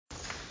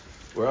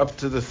We're up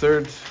to the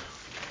third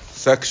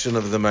section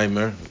of the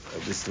Maimer.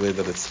 This the way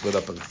that it's split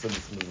up in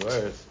Chassidus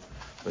Mizraers.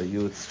 By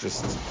you, it's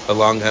just a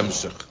long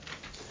hemshech.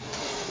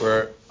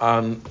 We're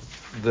on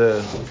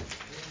the.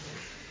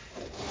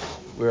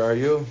 Where are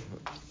you?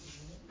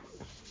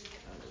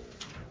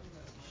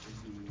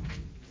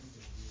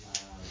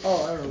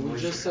 Oh, I don't know. We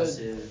just said.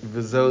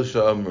 V'zeu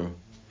sha'amru.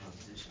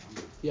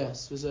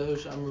 Yes, V'zeu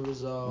sha'amru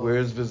v'zeu.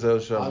 Where's V'zeu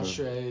sha'amru?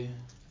 Ashrei.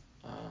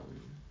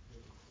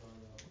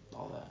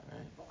 All that,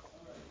 right?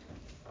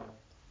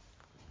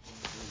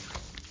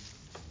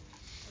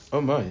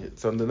 Oh my,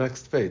 it's on the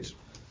next page.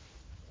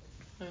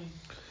 Hey.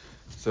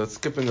 So it's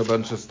skipping a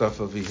bunch of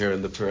stuff over here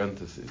in the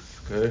parentheses,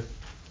 okay?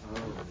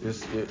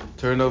 Just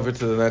turn over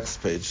to the next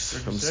page.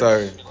 I'm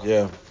sorry.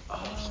 Yeah.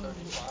 Oh,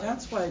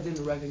 that's why I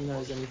didn't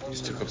recognize anything.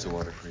 Just 2 cups of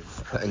water for you.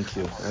 Thank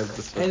you. I have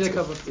this And a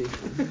cup of tea.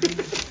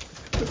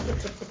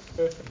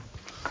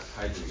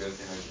 Hydrate, you gotta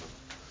stay hydrated.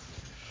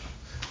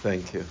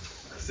 Thank you.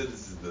 I said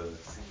this is the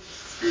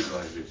spiritual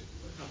hydration.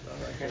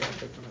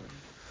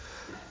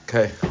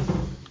 Okay.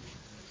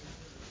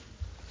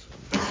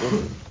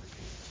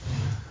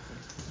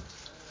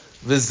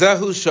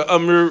 V'zehu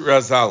sha'amru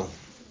Razal.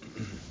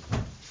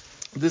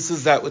 This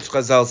is that which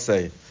Chazal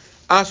say.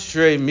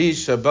 Ashrei mi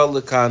shabal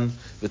lekan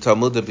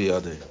v'talmud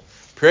biyadeh.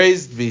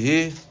 Praised be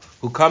he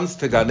who comes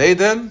to Gan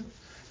Eden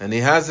and he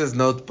has his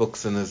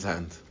notebooks in his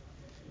hand.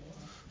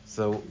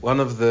 So one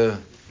of the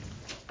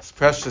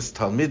precious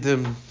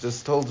Talmidim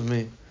just told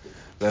me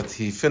that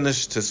he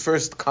finished his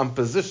first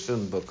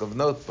composition book of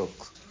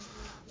notebooks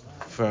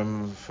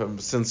from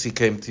since he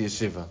came to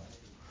yeshiva.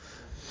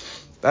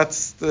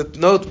 That's the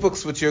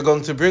notebooks which you're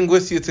going to bring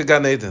with you to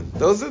Gan Eden.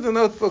 Those are the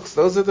notebooks.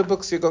 Those are the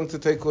books you're going to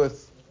take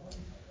with.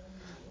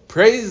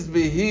 Praised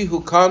be he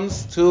who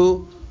comes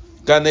to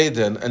Gan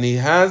Eden and he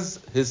has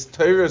his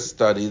Torah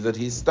study that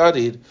he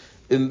studied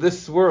in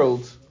this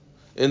world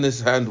in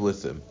his hand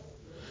with him.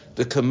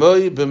 The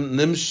kamoi b'm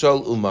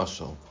nimshal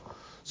umashal.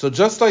 So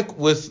just like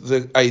with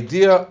the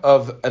idea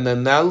of an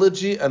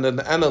analogy and an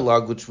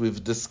analog which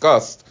we've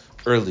discussed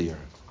earlier.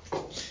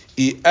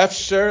 I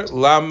efsher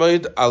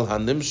lamed al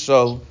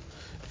hanimshal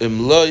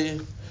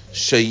imloi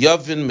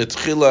sheyavin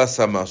mitchila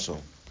samashal.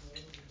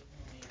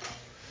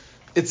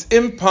 It's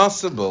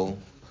impossible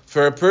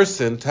for a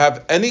person to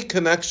have any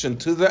connection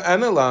to the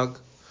analog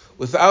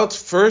without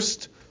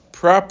first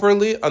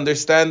properly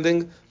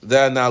understanding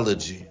the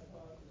analogy.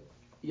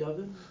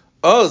 Yavin?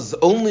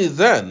 Only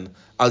then,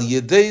 al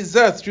yedei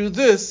zeh, through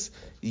this,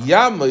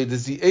 yamoid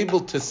is he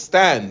able to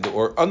stand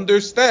or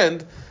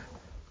understand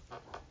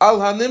al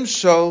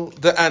hanimshal,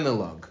 the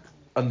analog.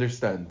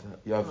 Understand,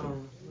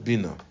 Yavin,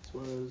 Bina.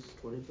 What is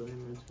 20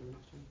 billion minutes?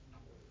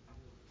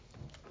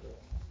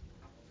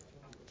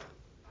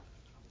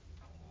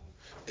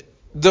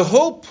 The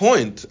whole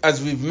point,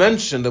 as we've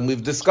mentioned and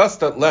we've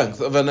discussed at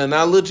length, of an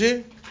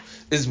analogy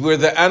is where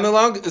the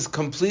analog is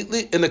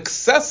completely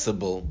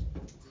inaccessible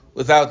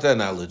without the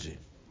analogy.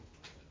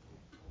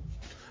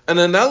 An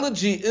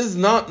analogy is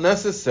not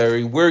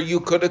necessary where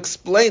you could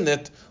explain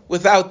it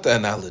without the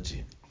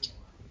analogy.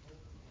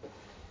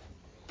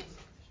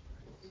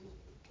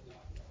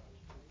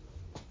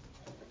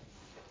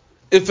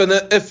 If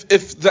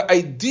the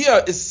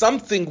idea is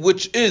something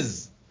which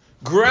is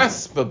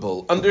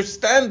graspable,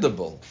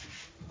 understandable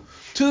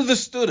to the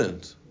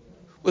student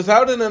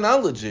without an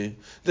analogy,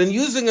 then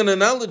using an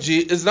analogy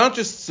is not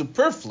just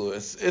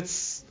superfluous,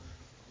 it's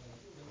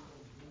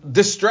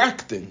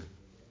distracting.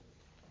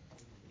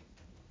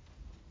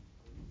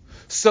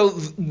 So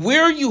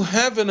where you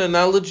have an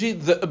analogy,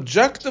 the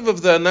objective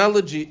of the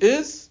analogy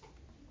is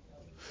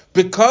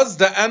because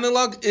the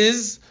analog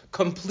is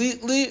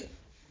completely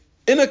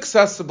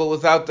inaccessible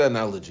without the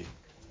analogy.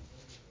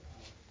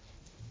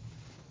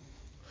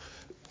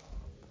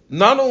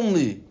 Not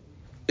only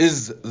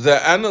is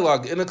the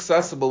analog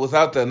inaccessible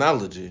without the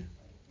analogy,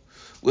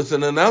 with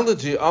an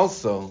analogy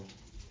also,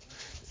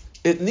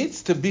 it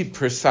needs to be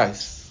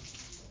precise.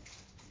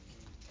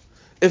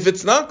 If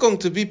it's not going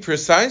to be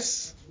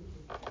precise,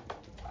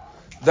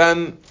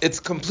 then it's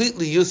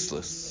completely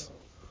useless.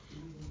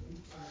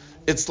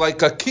 It's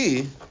like a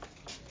key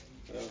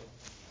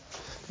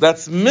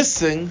that's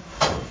missing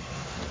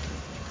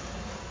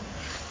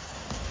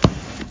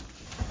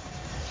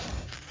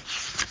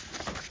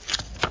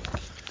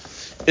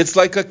It's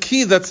like a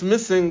key that's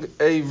missing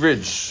a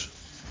ridge.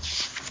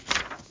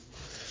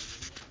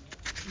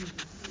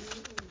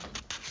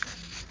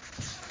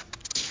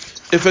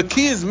 If a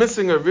key is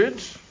missing a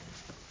ridge,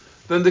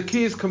 then the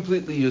key is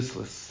completely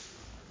useless.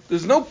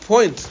 There's no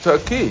point to a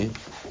key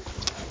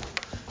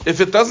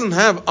if it doesn't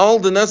have all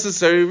the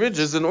necessary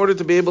ridges in order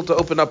to be able to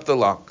open up the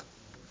lock.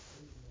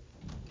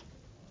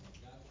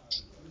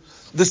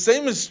 The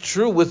same is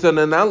true with an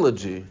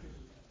analogy.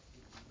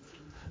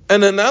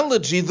 An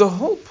analogy, the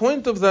whole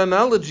point of the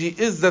analogy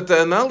is that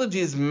the analogy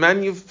is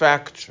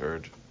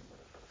manufactured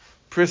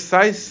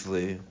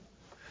precisely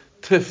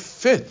to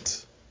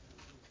fit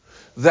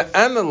the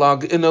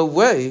analog in a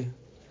way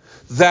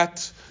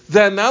that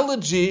the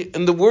analogy,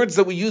 in the words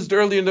that we used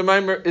earlier in the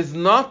Maimer, is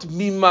not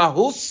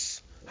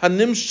mimahus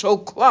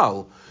hanimshal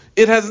klal.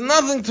 It has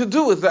nothing to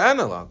do with the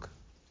analog.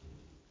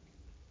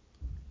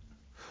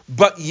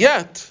 But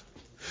yet,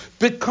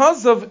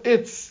 because of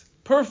its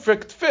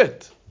perfect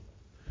fit,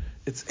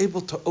 it's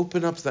able to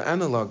open up the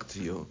analog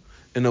to you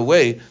in a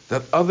way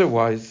that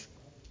otherwise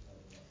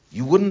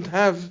you wouldn't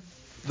have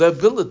the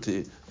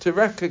ability to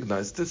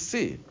recognize, to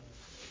see.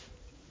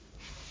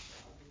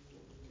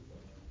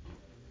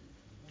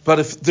 But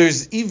if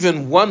there's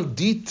even one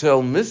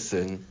detail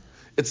missing,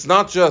 it's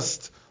not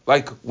just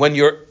like when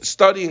you're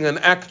studying an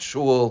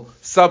actual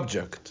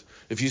subject.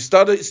 If you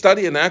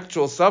study an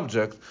actual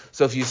subject,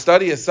 so if you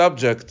study a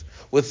subject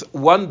with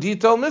one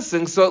detail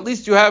missing, so at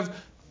least you have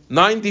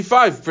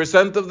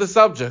 95% of the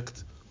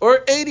subject, or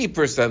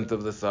 80%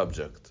 of the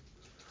subject.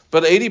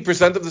 But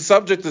 80% of the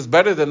subject is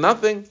better than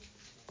nothing,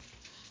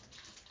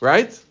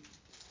 right?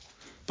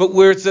 But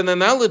where it's an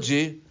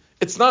analogy,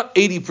 it's not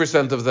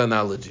 80% of the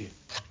analogy.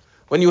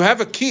 When you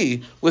have a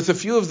key with a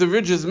few of the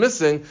ridges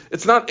missing,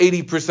 it's not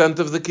 80%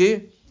 of the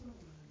key.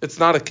 It's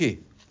not a key.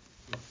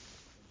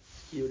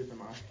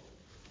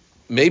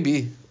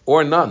 Maybe,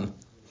 or none.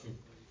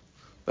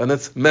 Then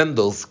it's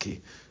Mendel's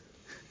key.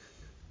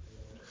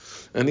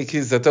 Any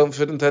keys that don't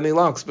fit into any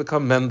locks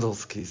become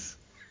Mendel's keys.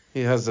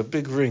 He has a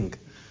big ring.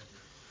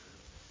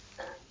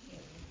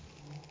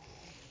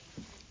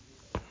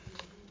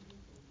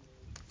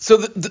 So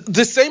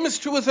the same is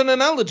true with an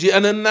analogy.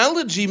 An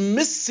analogy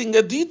missing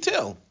a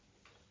detail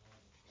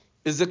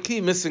is a key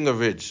missing a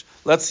ridge.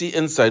 Let's see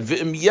inside.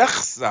 V'im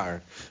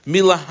yachzar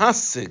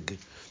milahasig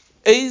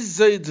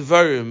ezei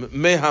dvarim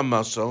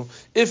mehamashal.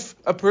 If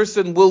a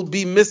person will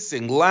be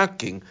missing,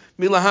 lacking,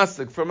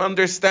 milahasig, from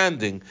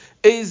understanding,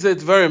 ezei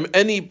dvarim,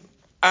 any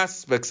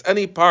aspects,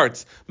 any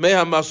parts,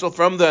 mehamashal,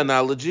 from the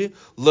analogy,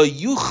 lo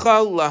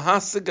yuchal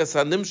lahasig as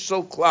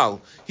hanimshal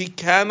klal. He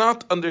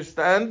cannot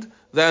understand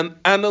the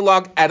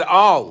analog at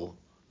all.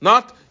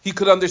 Not, he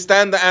could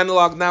understand the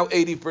analog now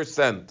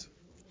 80%.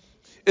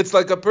 It's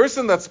like a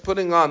person that's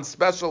putting on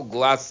special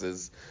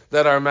glasses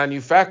that are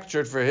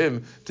manufactured for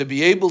him to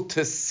be able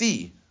to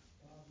see.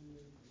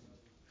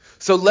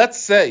 So let's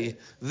say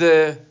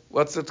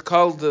what's it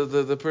called?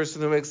 The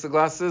person who makes the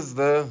glasses?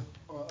 The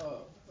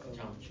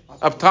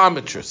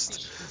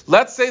optometrist.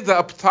 Let's say the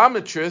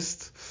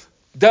optometrist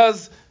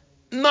does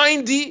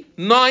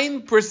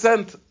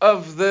 99%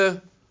 of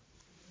the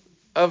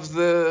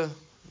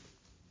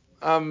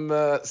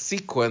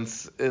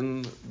sequence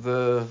in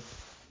the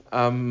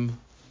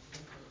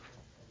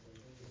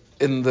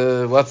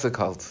what's it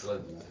called?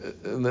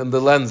 In the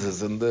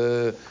lenses, in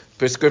the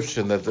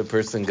prescription that the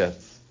person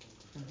gets.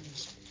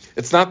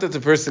 It's not that the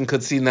person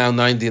could see now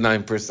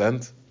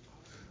 99%.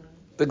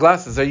 The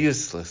glasses are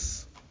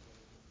useless.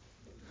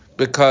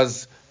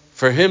 Because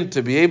for him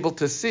to be able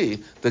to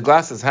see, the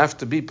glasses have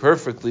to be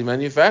perfectly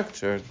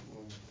manufactured.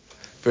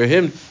 For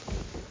him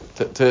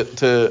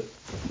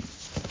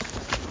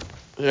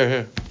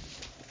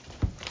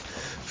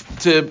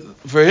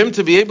for him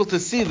to be able to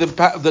see,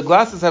 the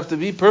glasses have to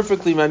be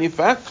perfectly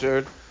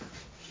manufactured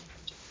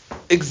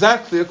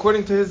exactly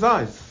according to his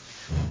eyes.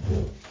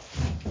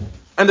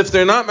 And if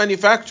they're not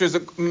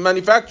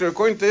manufactured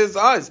according to his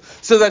eyes,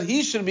 so that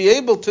he should be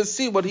able to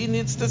see what he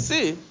needs to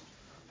see,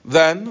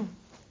 then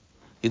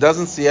he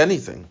doesn't see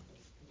anything.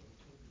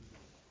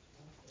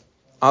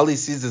 All he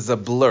sees is a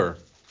blur.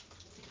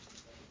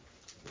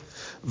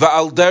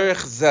 Va'al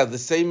derech zeh, the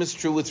same is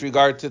true with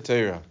regard to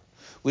Torah,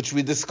 which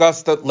we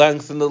discussed at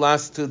length in the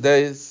last 2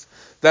 days,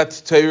 that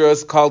Torah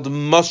is called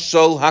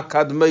Mashal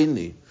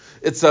HaKadmeni.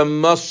 It's a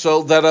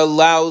mashal that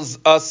allows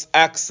us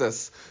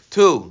access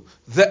to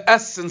the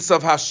essence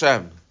of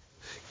Hashem.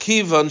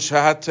 Kivan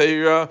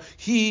shahatera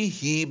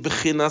hi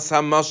b'chinas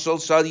hamashal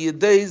shal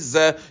yedei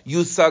ze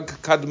yusag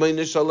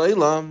kadmeni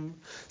shaleilam.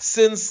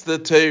 Since the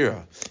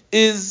Torah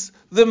is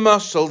the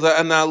mashal, the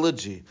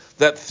analogy,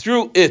 that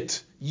through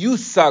it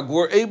Yusag,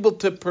 we're able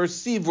to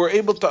perceive, we're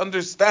able to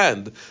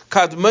understand.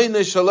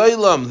 Kadmeine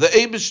Shalaylam, the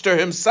Eibishter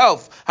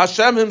himself,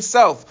 Hashem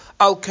himself.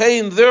 Al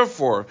Kain,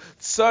 therefore,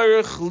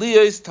 Tzarech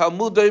Liyes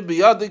Talmudei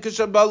Biyadi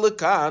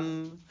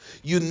Kishabalikan.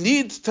 You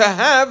need to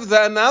have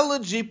the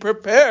analogy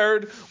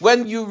prepared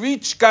when you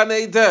reach Gan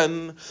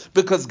Eden,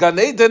 because Gan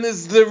Eden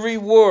is the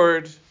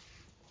reward.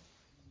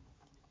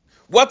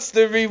 What's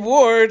the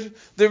reward?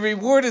 The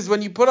reward is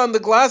when you put on the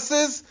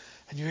glasses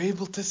and you're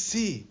able to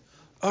see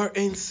Ar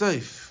Ein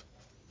Sof.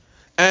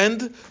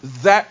 And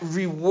that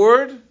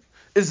reward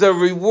is a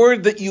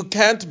reward that you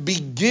can't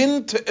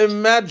begin to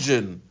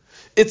imagine.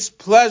 Its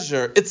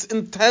pleasure, its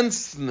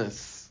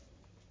intenseness.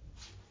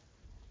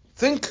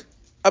 Think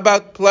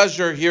about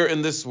pleasure here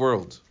in this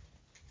world.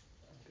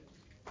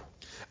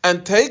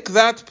 And take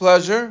that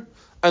pleasure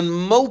and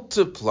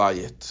multiply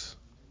it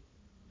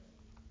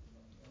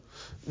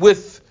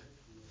with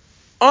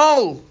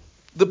all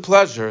the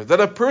pleasure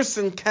that a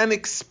person can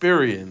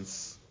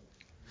experience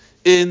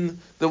in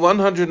the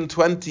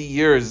 120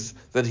 years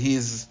that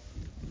he's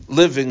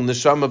living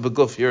neshama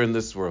beguf here in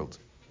this world.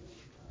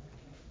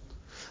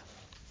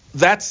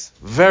 That's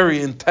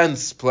very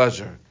intense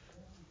pleasure.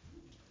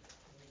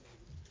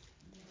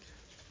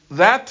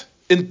 That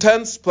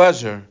intense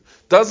pleasure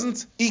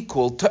doesn't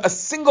equal to a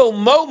single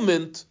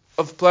moment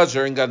of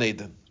pleasure in Gan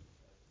Eden.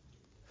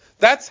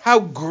 That's how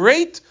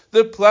great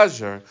the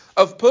pleasure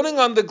of putting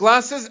on the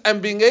glasses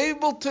and being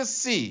able to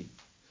see,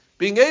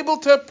 being able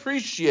to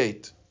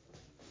appreciate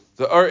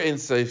the Or Ein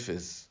Sof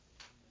is.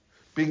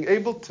 Being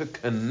able to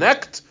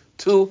connect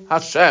to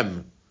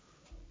Hashem,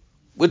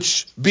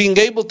 which being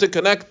able to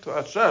connect to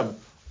Hashem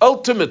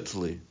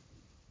ultimately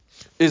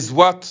is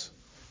what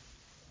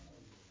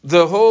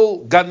the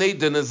whole Gan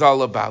Eden is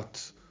all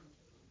about.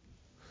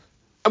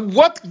 And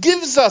what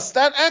gives us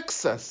that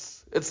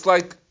access? It's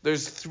like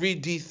there's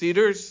 3D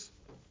theaters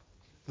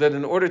that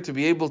in order to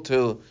be able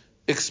to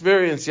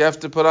experience, you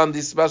have to put on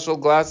these special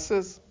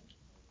glasses.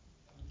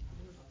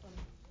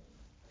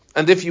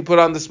 And if you put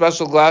on the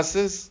special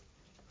glasses,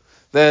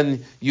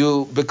 then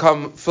you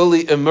become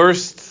fully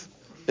immersed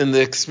in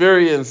the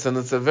experience, and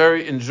it's a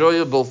very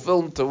enjoyable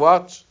film to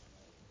watch.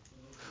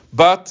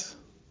 But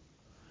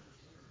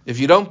if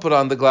you don't put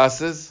on the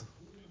glasses,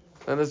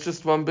 then it's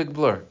just one big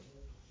blur.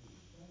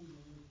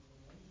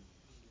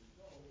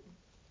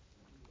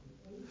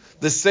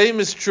 The same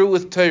is true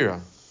with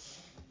Torah.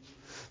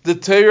 The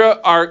Torah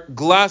are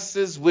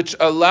glasses which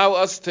allow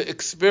us to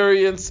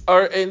experience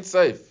our Ein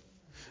Sof.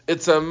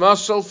 It's a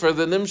mashal for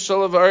the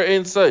nimshal of our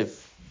Ein Sof.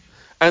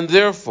 And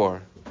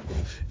therefore,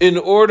 in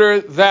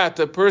order that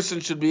a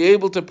person should be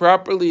able to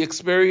properly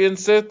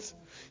experience it,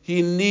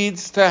 he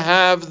needs to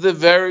have the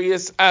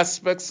various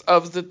aspects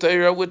of the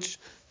Torah which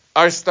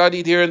are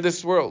studied here in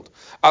this world.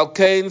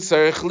 That's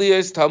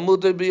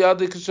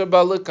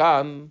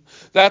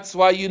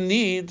why you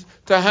need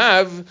to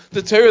have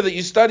the Torah that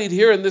you studied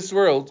here in this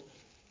world.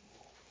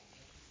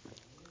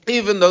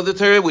 Even though the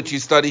Torah which you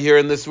study here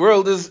in this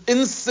world is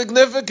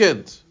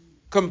insignificant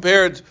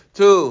compared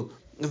to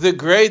the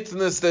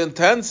greatness, the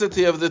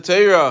intensity of the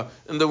Torah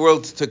in the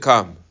world to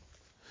come.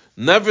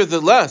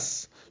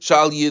 Nevertheless,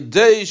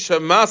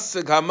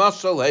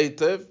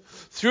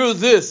 through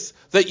this,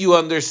 that you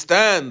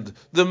understand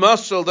the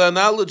mashal, the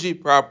analogy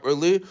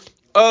properly,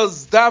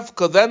 as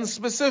davka, then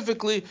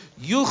specifically,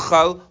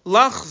 yuchal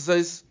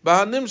lachzes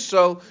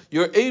b'hanimshal,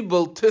 you're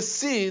able to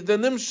see the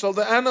nimshal,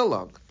 the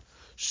analog.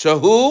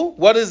 Shahu,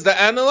 what is the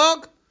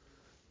analog?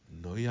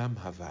 Noyam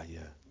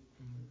havaya,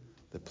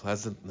 the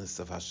pleasantness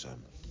of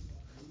Hashem,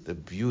 the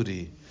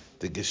beauty,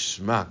 the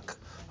geschmack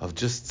of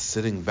just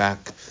sitting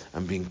back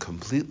and being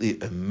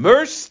completely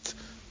immersed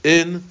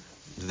in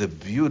the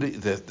beauty,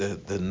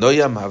 the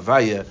Noyam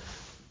Havaya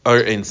Or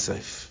Ein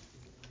Sof.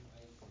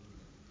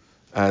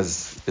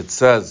 As it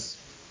says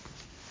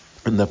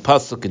in the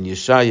pasuk in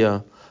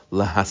Yeshaya,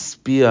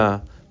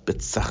 lahaspia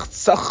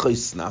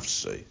b'tzachtzachos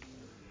nafshay.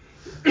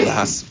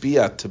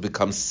 Lahaspia, to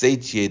become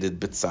satiated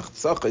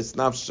b'tzachtzachos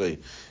nafshay,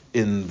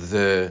 in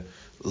the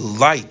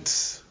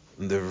light,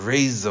 in the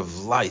rays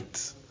of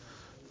light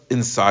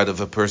inside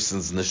of a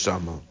person's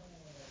neshama.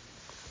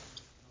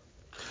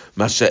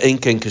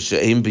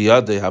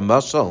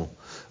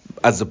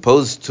 As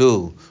opposed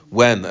to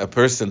when a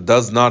person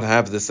does not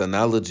have this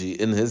analogy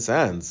in his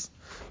hands,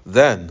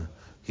 then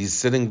he's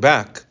sitting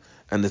back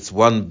and it's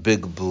one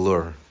big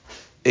blur.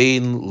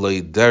 Ein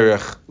loy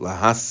derech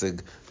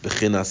lahasig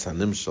b'chinas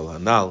hanimshal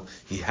hanal.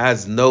 He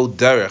has no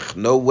derech,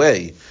 no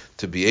way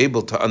to be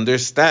able to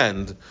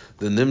understand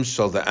the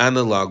nimshal, the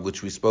analog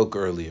which we spoke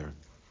earlier.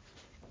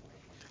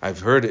 I've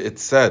heard it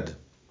said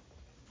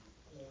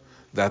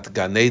that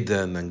Gan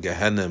Eden and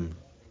Gehenim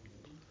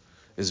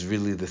is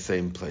really the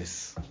same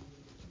place.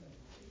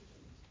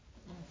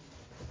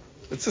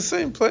 It's the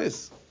same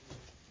place.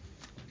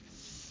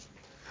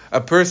 A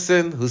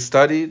person who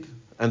studied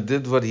and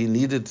did what he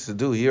needed to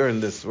do here in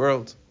this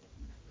world,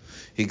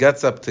 he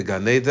gets up to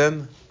Gan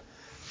Eden,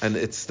 and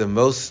it's the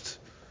most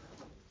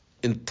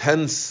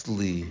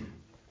intensely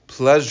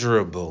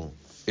pleasurable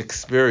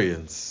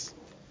experience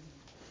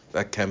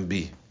that can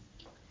be,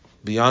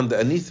 beyond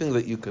anything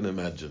that you can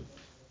imagine.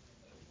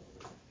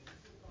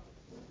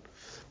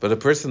 But a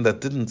person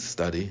that didn't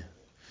study,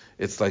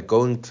 it's like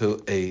going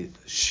to a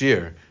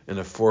shir in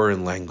a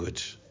foreign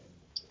language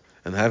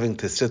and having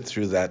to sit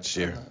through that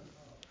shir.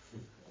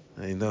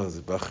 I know,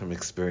 the Bachrim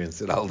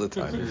experience it all the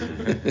time.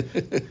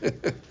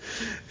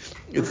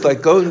 It's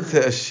like going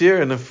to a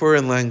shir in a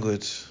foreign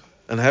language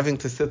and having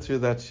to sit through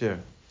that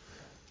shir.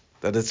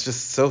 That it's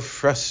just so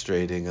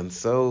frustrating and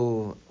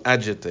so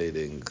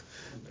agitating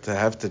to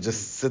have to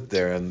just sit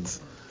there and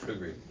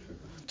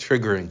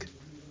triggering.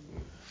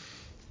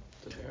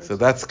 So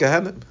that's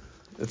Gehenna.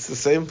 It's the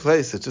same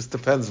place. It just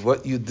depends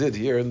what you did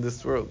here in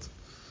this world.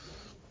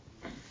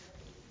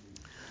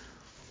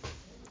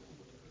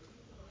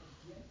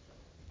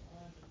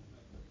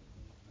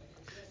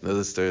 Know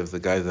the story of the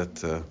guy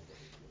that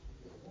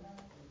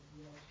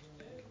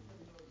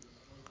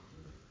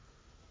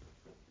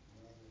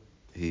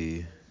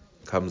he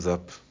comes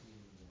up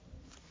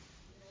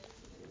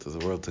to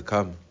the world to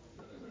come,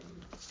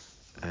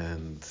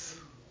 and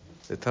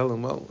they tell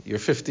him, well, you're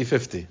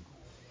 50-50.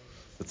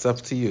 It's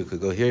up to you. You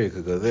could go here, you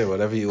could go there,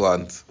 whatever you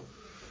want.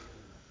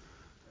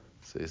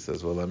 So he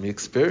says, well, let me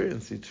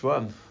experience each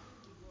one.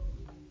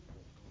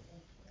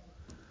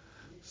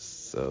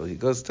 So he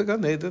goes to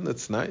Gan Eden.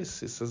 It's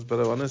nice. He says, but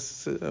I want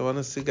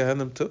to see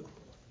Gehenna too.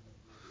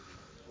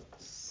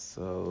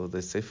 So they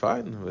say,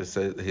 fine.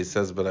 He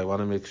says, but I want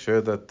to make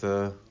sure that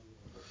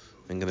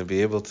I'm going to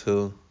be able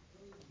to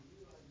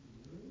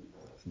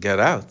get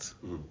out.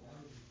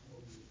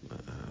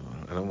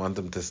 I don't want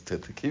them to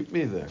keep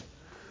me there.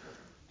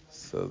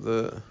 So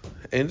the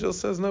angel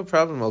says, no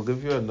problem. I'll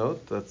give you a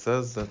note that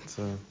says that.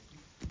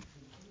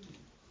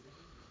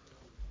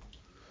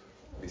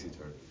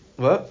 Visitor.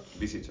 What?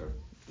 Visitor.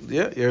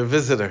 Yeah, you're a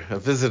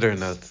visitor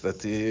note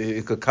that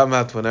you could come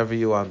out whenever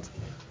you want.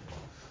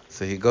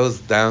 So he goes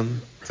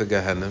down to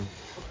Gehenna,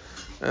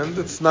 and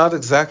it's not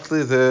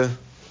exactly thank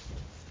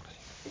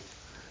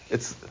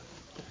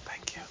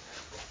you.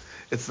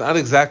 It's not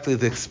exactly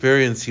the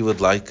experience he would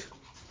like.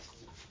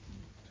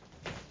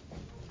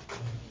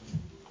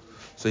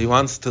 So he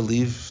wants to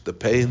leave the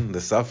pain, the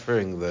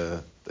suffering,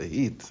 the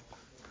heat.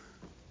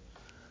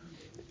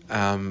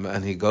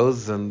 And he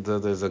goes, and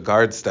there's a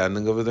guard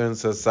standing over there and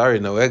says, sorry,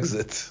 no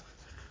exit.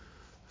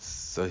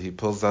 So he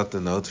pulls out the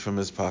note from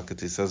his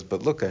pocket. He says,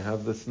 but look, I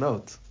have this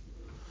note.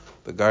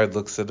 The guard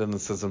looks at it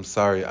and says, I'm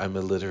sorry, I'm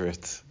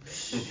illiterate.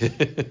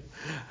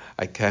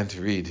 I can't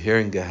read. Here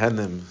in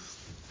Gehenna,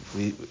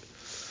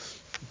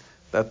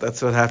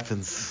 that's what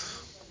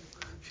happens.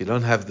 If you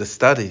don't have the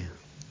study,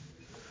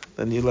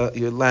 then you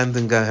land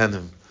in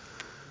Gehenna.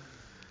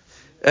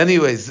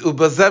 Anyways,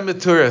 ubazem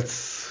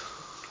mituretz.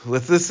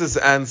 With this is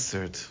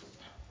answered.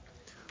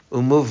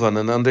 We'll move on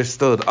and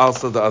understood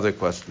also the other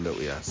question that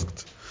we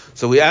asked.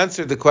 So we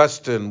answered the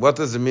question, what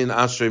does it mean,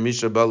 Ashrei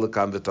Misha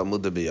Balakan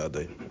v'Talmud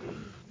biyadei?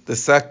 The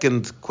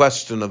second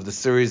question of the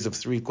series of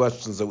 3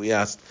 questions that we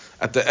asked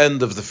at the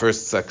end of the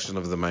first section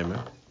of the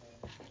Maimer.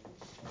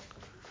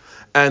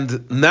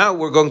 And now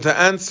we're going to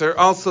answer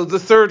also the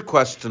third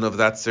question of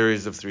that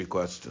series of 3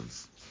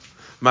 questions.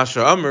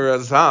 Masha Amr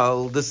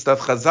Azal, this that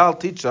Chazal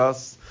teach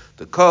us,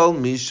 the Kol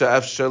Misha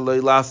Efshel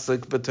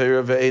Leilasik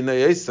B'Teira Ve'ena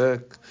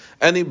Yesek.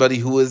 Anybody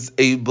who is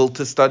able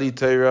to study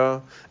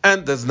Torah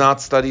and does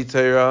not study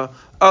Torah,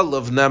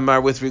 Alav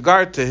Nemar, with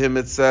regard to him,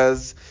 it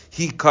says,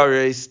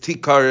 Hikares,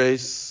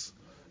 Tikares.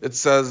 It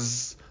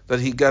says that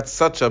he gets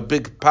such a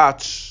big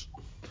patch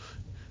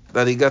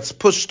that he gets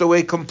pushed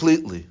away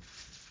completely.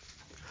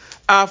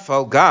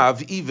 Afal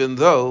Gav, even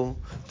though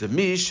the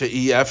Misha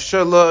Ef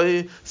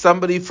Shaloi,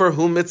 somebody for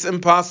whom it's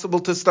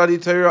impossible to study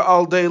Torah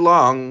all day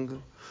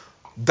long,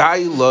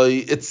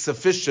 Dailoi, it's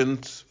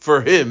sufficient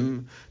for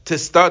him to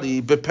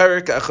study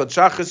Beperik Echad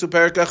Shachris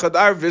Uperik Echad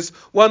Arvis,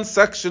 one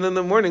section in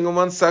the morning and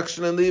one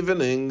section in the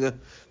evening.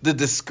 The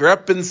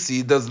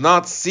discrepancy does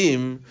not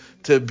seem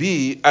to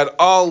be at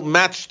all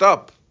matched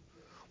up.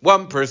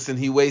 One person,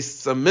 he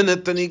wastes a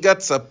minute and he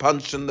gets a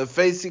punch in the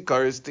face,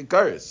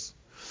 Tikaris.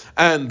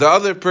 And the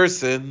other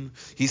person,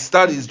 he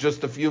studies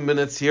just a few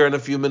minutes here and a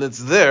few minutes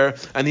there,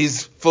 and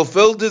he's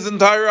fulfilled his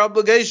entire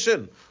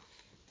obligation.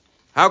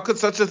 How could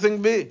such a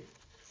thing be?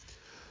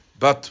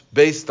 But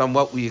based on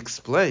what we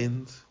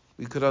explained,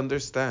 we could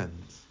understand.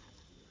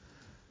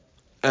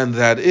 And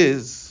that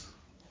is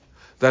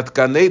that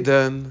Gan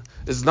Eden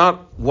is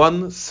not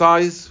one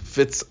size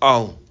fits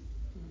all.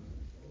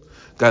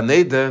 Gan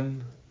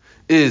Eden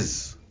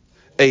is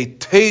a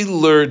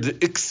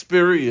tailored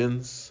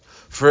experience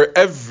for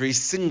every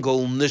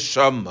single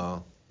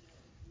neshama.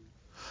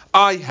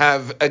 I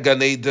have a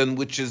Gan Eden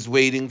which is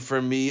waiting for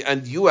me,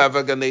 and you have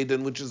a Gan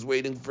Eden which is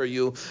waiting for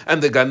you,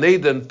 and the Gan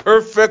Eden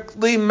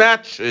perfectly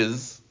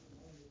matches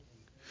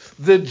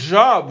the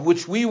job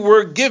which we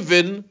were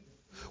given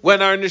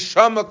when our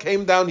neshama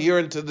came down here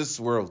into this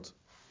world.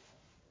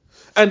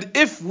 And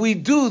if we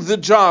do the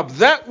job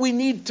that we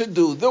need to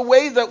do, the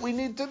way that we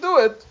need to do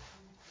it,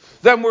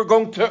 then we're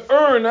going to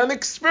earn and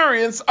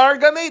experience our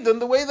Gan Eden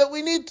the way that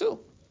we need to.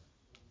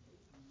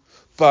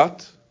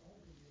 But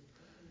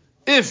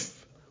if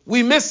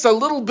we miss a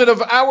little bit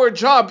of our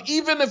job,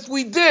 even if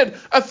we did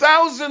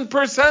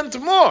 1,000%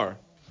 more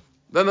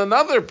than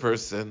another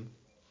person,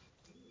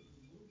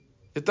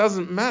 it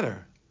doesn't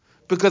matter.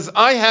 Because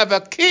I have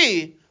a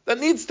key that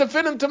needs to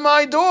fit into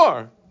my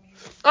door.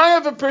 I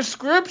have a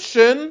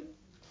prescription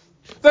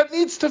that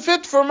needs to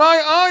fit for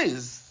my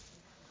eyes.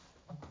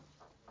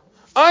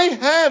 I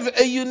have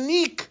a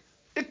unique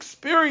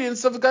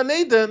experience of Gan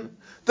Eden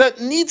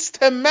that needs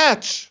to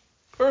match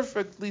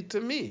perfectly to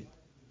me.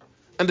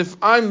 And if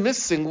I'm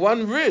missing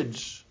one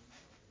ridge,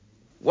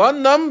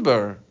 one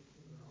number,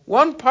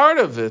 one part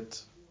of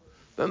it,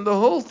 then the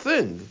whole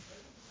thing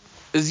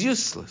is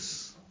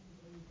useless.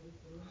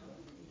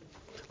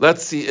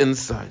 Let's see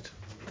inside.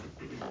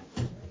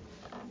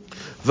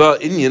 The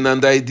inyan,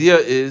 and the idea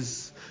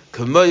is,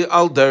 Kamei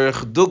al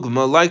derech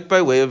dugma, like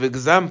by way of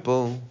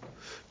example,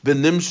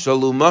 benim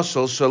shalu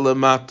mashal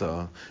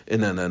shalamata,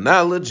 in an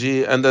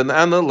analogy and an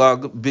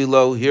analog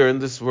below here in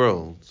this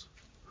world.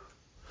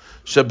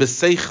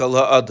 Shabeseichel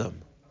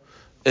ha'adam,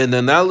 an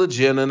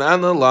analogy and an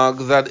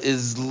analog that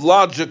is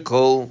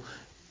logical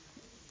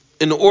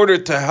in order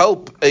to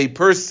help a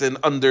person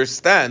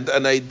understand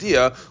an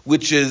idea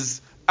which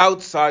is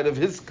outside of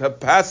his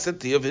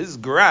capacity, of his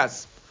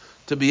grasp,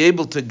 to be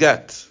able to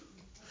get.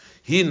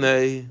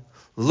 Hine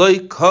Loi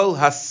kol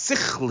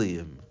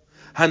hasichliim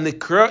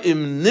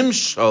hanikraim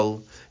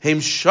nimshal heim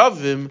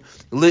shavim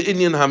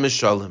le'inyan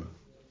hamishalim.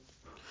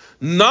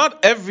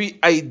 Not every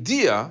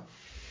idea,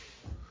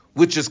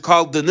 which is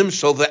called the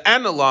nimshal, the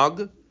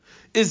analog,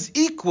 is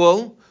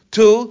equal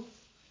to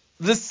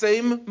the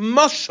same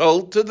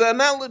mashal, to the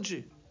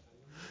analogy.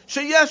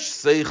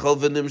 Sheyesh seichel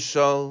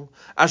v'nimshal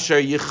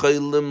asher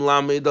yichaylim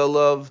lamed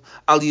alav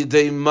al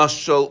yidei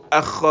mashal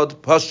echad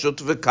pashut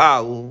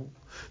v'kal.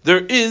 There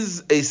is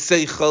a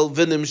seichel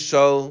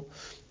v'nimshal,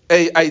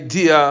 a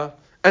idea,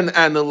 an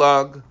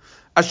analog,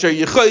 asher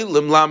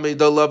yichaylim lamed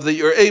alav, that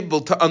you're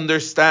able to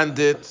understand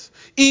it,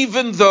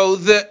 even though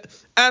the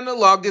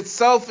analog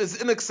itself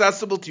is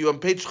inaccessible to you. On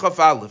page Chaf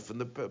Aleph, in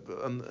the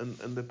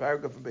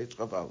paragraph on page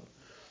Chaf Aleph.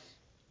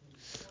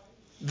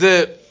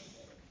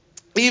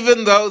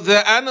 Even though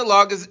the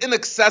analog is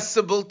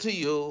inaccessible to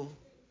you,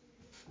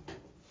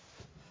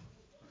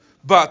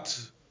 but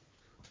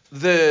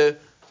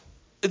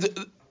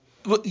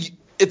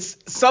it's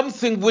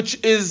something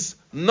which is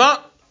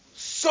not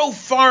so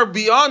far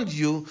beyond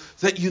you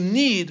that you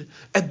need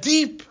a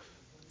deep,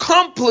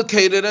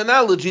 complicated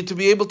analogy to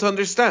be able to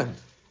understand.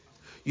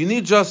 You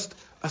need just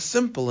a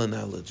simple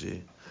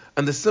analogy.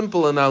 And the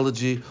simple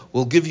analogy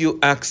will give you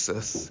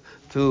access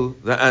to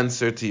the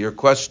answer to your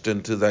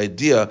question, to the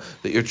idea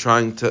that you're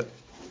trying to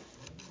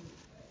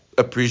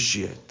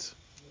appreciate.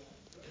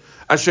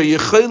 Asher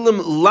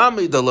yichaylim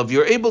lamed alav,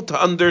 you're able to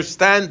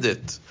understand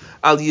it.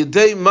 Al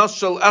yidei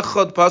mashal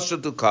echad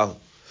pashatukal,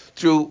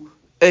 through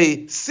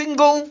a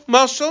single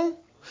mashal,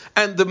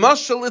 and the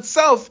mashal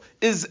itself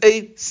is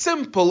a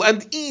simple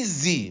and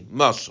easy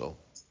mashal.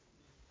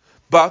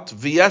 But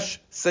v'yesh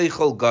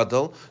seichel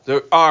gadol,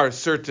 there are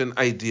certain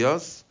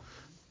ideas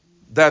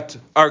that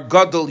are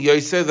gadol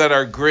yoseh, that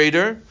are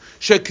greater,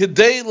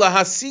 shekedei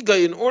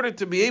lahasiga, in order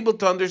to be able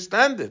to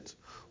understand it.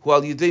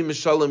 While yidei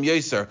mishalem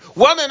yoser,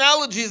 one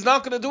analogy is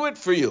not going to do it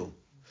for you.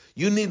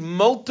 You need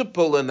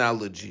multiple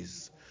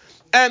analogies.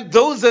 And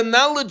those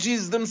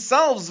analogies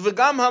themselves,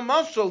 v'gam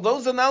hamashal,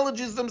 those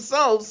analogies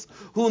themselves,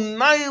 hu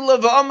naila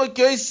v'amak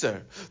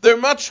yoser, they're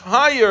much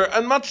higher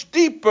and much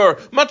deeper,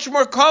 much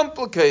more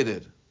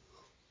complicated.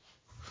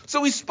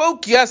 So we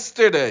spoke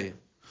yesterday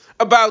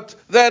about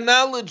the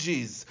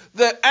analogies,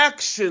 the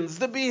actions,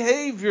 the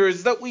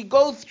behaviors that we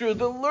go through,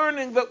 the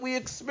learning that we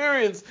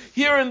experience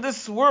here in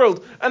this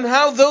world, and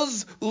how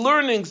those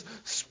learnings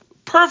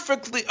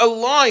perfectly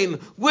align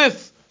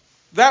with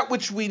that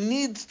which we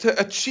need to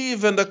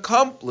achieve and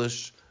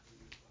accomplish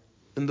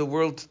in the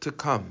world to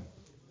come.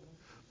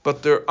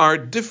 But there are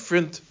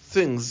different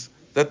things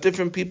that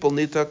different people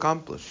need to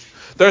accomplish.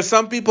 There are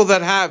some people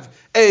that have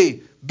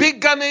a big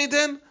Gan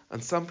Eden,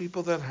 and some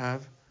people that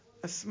have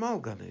a small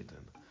Gan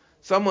Eden.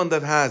 Someone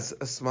that has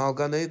a small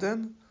Gan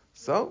Eden,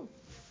 so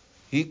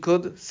he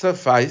could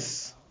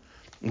suffice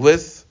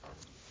with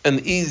an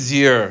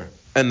easier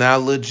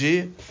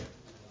analogy,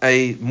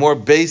 a more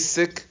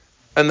basic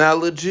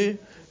analogy,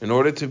 in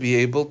order to be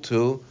able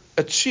to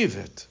achieve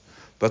it.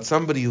 But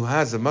somebody who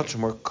has a much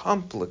more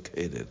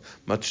complicated,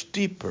 much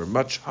deeper,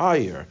 much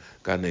higher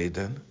Gan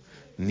Eden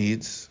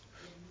needs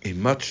a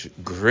much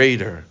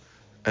greater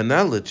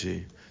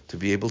analogy to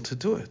be able to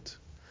do it.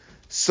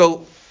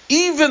 So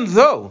even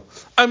though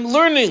I'm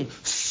learning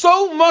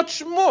so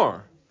much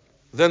more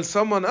than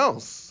someone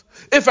else,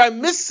 if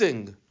I'm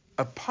missing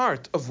a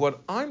part of what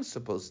I'm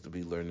supposed to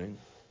be learning,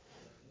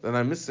 then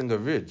I'm missing a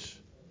ridge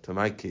to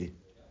my key.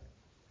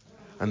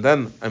 And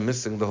then I'm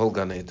missing the whole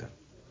Gan Eden.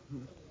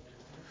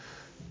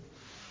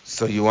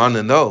 So you want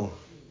to know,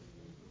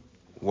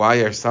 why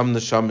are some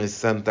neshamas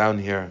sent down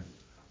here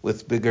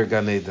with bigger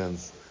Gan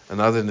Edens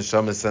and other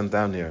neshamas sent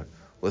down here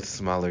with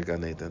smaller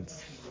Gan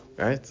Edens?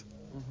 Right?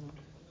 Mm-hmm.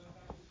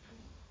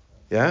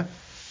 Yeah?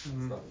 It's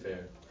not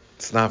fair.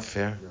 It's not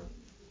fair. No.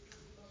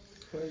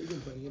 Why are you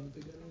putting in the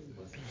big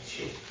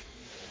area?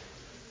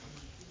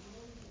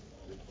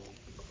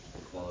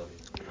 Equality.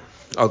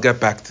 I'll get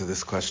back to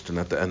this question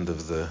at the end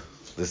of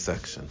this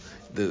section.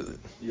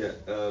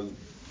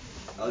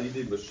 Al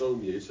Yidei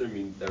Mashalom Yeser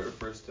means that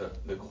refers to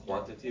the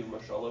quantity of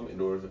Mashalom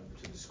in order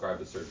to describe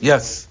a certain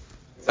Yes.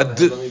 It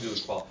has nothing to do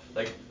with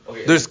quality.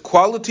 There's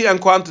quality and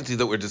quantity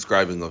that we're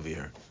describing over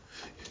here.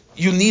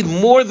 You need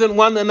more than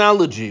one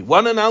analogy.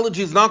 One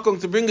analogy is not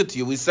going to bring it to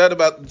you. We said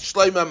about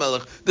Shlomo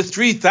HaMelech, the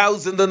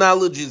 3,000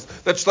 analogies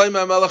that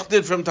Shlomo HaMelech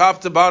did from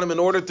top to bottom in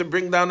order to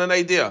bring down an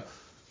idea.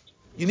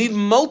 You need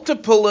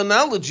multiple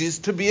analogies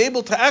to be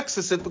able to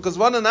access it, because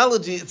one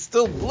analogy, it's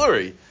still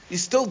blurry. You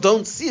still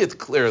don't see it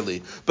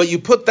clearly. But you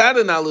put that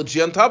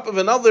analogy on top of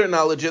another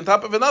analogy, on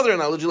top of another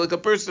analogy, like a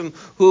person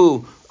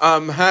who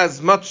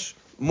has much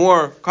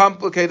more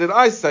complicated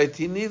eyesight,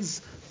 he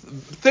needs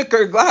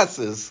thicker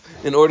glasses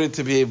in order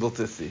to be able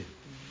to see.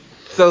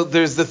 So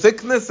there's the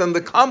thickness and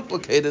the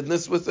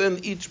complicatedness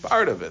within each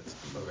part of it.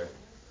 Okay.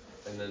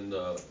 And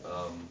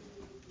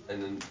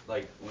then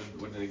like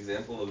would an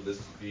example of this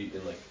be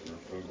in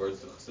regards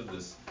to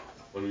Chassidus,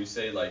 when we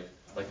say like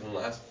in the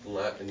last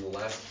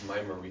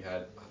mimer we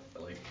had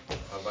like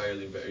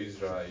Havayli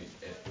Be'izrai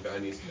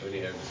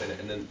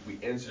and then we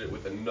answered it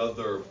with a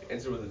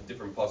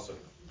different pasuk.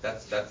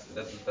 That's concept.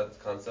 That's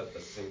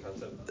the same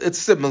concept. It's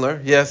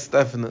similar, yes,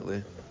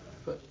 definitely.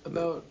 But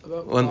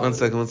about One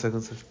second.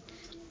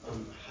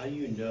 How do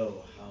you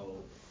know how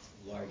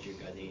large your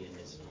Gan Eden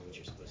is and what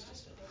you're supposed to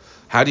study?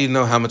 How do you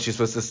know how much you're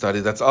supposed to study?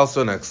 That's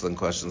also an excellent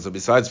question. So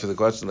besides for the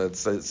question that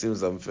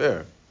seems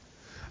unfair,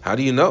 how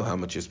do you know how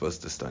much you're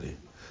supposed to study?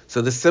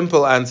 So the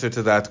simple answer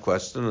to that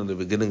question, and the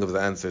beginning of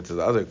the answer to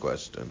the other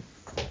question,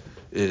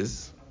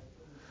 is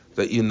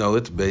that you know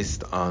it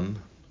based on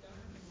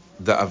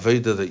the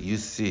Aveda that you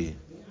see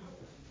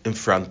in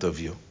front of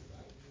you.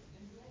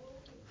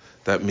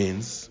 That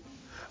means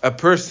a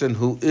person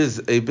who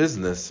is a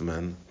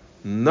businessman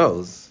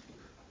knows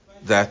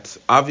that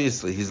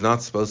obviously he's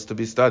not supposed to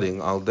be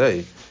studying all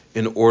day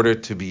in order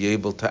to be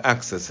able to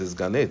access his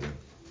Gan Eden.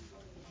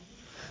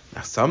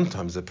 Now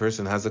sometimes a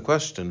person has a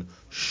question,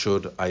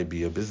 should I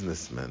be a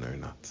businessman or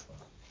not?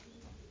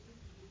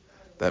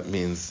 That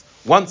means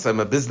once I'm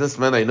a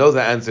businessman, I know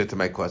the answer to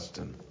my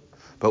question.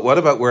 But what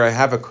about where I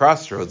have a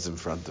crossroads in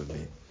front of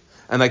me?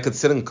 And I could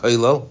sit in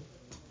koilel,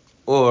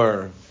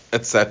 or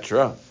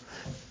etc.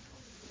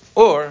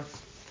 Or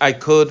I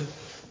could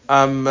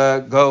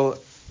go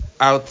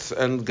out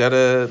and get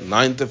a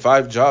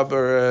 9-to-5 job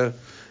or a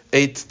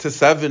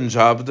 8-to-7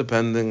 job,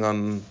 depending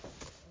on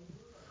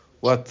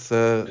what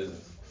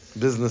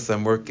business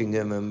I'm working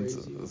in,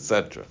 and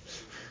etc.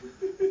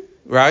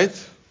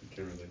 Right?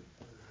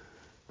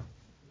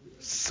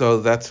 So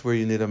that's where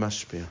you need a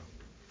mashpia.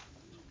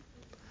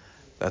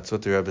 That's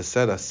what the Rebbe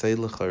said. Asay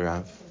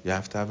l'charav. You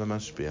have to have a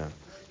mashpia.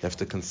 You have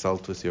to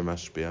consult with your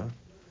mashpia.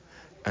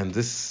 And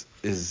this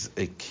is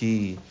a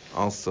key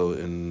also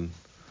in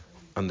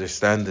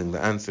understanding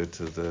the answer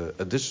to the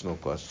additional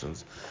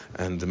questions.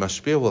 And the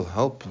mashpia will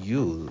help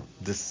you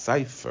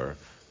decipher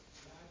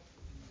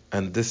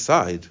and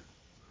decide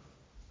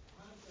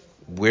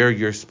where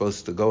you're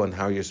supposed to go and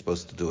how you're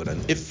supposed to do it.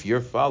 And if you're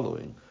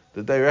following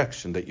the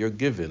direction that you're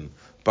given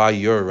by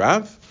your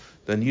Rav,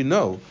 then you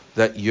know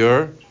that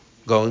you're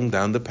going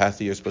down the path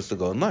that you're supposed to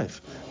go in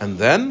life. And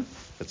then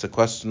it's a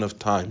question of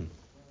time.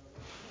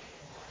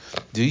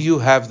 Do you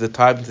have the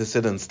time to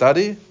sit and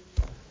study?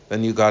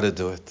 Then you got to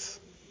do it.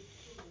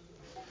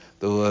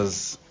 There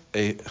was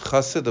a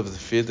chassid of the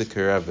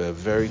Frierdiker Rebbe, a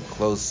very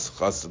close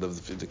chassid of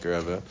the Frierdiker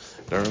Rebbe.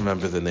 I don't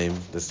remember the name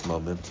this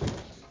moment.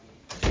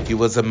 He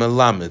was a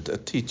melamed, a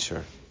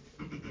teacher.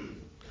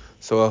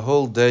 So a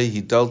whole day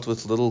he dealt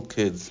with little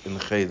kids in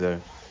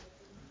Cheder,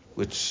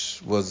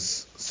 which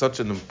was such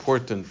an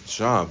important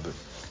job,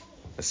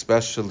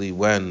 especially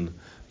when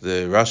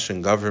the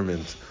Russian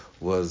government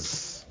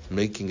was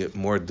making it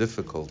more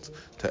difficult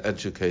to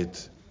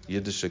educate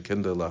Yiddish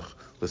kinderlach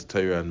with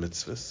Torah and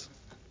mitzvahs.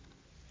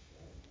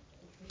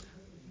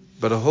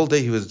 But a whole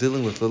day he was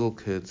dealing with little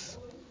kids,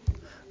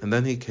 and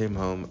then he came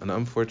home, and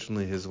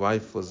unfortunately his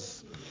wife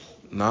was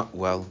not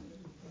well,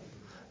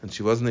 and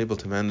she wasn't able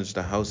to manage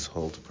the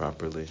household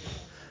properly.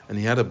 And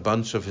he had a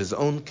bunch of his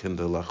own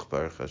kinderlach,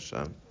 Baruch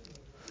Hashem,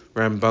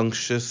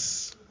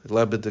 rambunctious,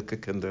 lebedike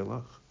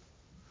kinderlach.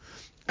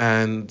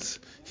 And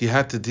he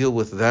had to deal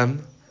with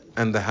them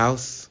and the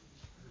house.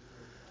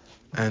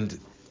 And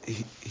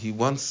he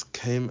once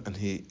came and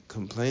he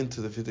complained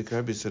to the Frierdiker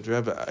Rebbe. He said,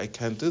 Rebbe, I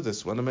can't do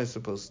this. What am I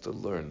supposed to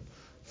learn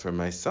for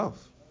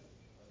myself?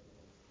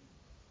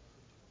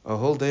 A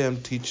whole day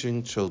I'm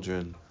teaching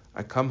children.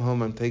 I come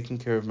home, I'm taking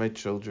care of my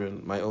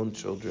children, my own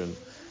children,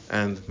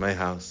 and my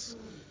house.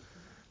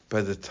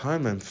 By the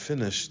time I'm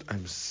finished,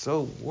 I'm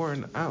so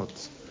worn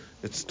out.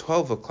 It's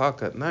 12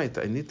 o'clock at night.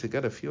 I need to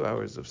get a few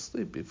hours of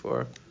sleep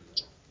before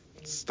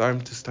it's time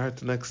to start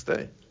the next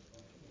day.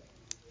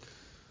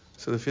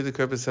 So the Frierdiker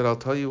Rebbe said, I'll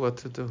tell you what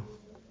to do.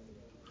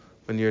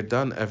 When you're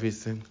done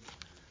everything,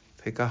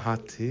 take a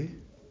hot tea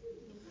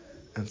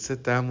and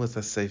sit down with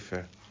a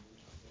sefer.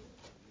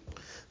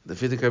 The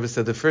Frierdiker Rebbe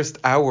said the first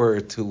hour or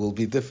two will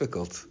be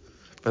difficult,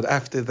 but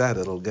after that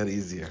it'll get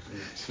easier.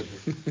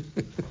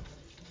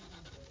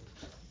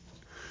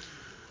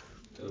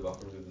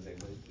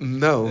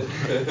 No.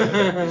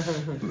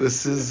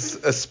 This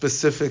is a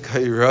specific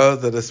hayra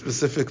that a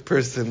specific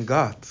person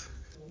got.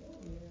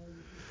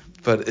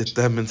 But it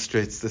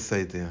demonstrates this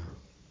idea.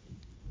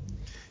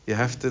 You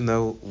have to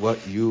know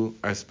what you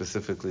are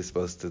specifically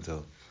supposed to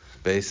do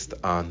based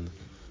on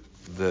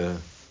the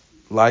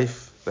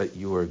life that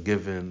you are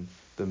given,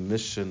 the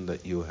mission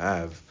that you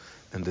have,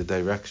 and the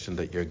direction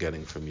that you're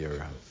getting from your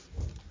Rav.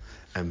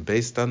 And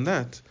based on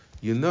that,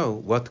 you know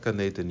what Gan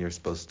Eden you're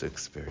supposed to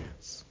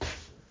experience.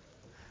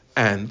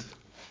 And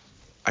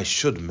I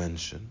should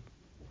mention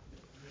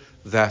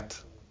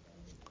that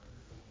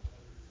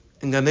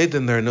in Gan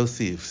Eden there are no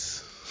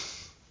thieves.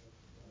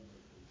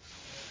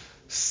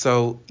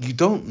 So you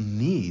don't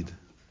need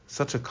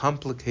such a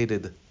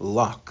complicated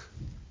lock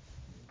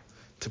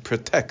to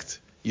protect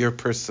your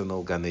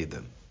personal Gan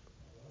Eden.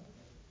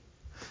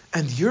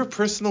 And your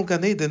personal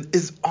Gan Eden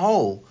is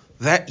all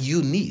that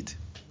you need.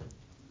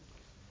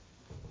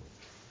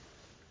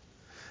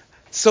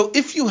 So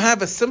if you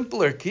have a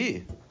simpler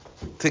key,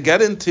 to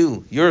get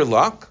into your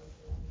luck,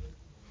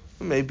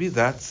 maybe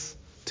that's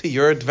to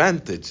your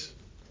advantage.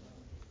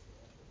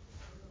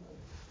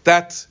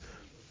 That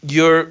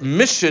your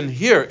mission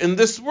here in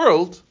this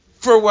world,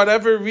 for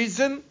whatever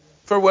reason,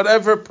 for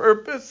whatever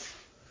purpose,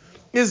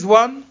 is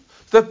one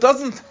that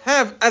doesn't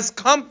have as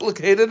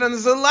complicated and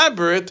as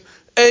elaborate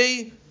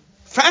a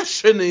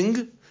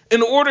fashioning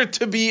in order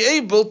to be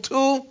able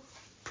to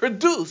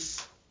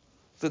produce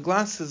the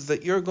glasses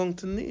that you're going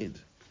to need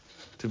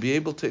to be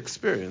able to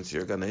experience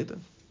your Gan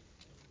Eden.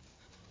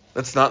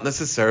 That's not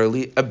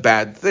necessarily a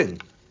bad thing.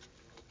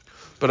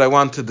 But I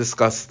want to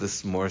discuss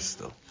this more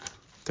still.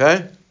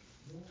 Okay?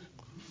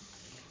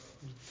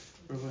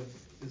 Rabbi,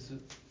 is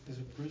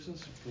a person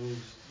supposed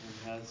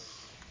and has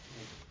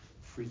like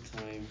free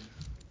time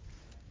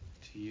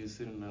to use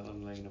it in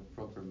a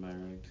proper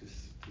manner, like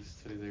to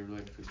study their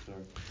like to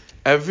start?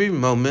 Every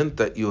moment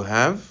that you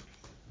have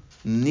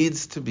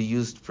needs to be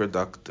used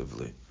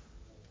productively.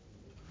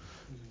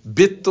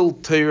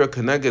 Bittul Torah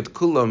Keneged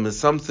Kulam is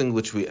something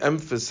which we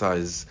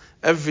emphasize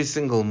every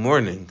single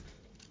morning.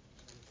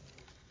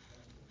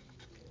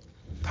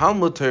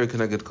 Talmud Torah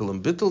Keneged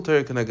Kulam, Bittul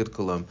Torah Keneged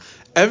Kulam.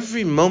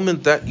 Every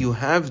moment that you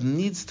have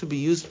needs to be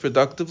used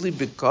productively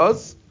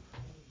because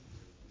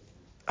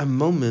a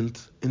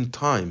moment in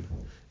time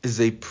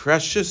is a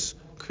precious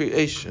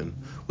creation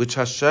which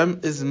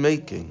Hashem is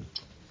making.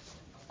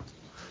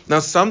 Now,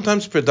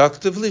 sometimes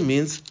productively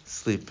means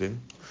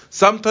sleeping.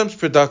 Sometimes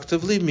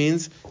productively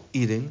means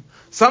eating.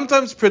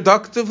 Sometimes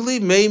productively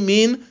may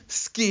mean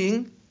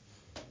skiing.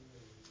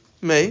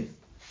 May.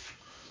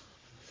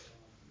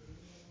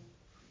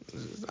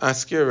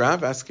 Ask your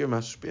Rav, ask your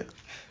Mashpia.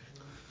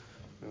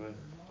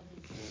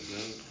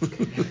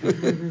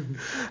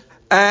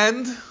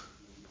 And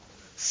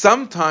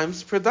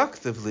sometimes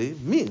productively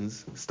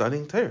means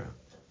studying Torah.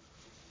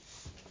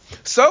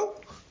 So,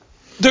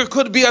 there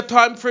could be a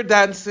time for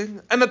dancing,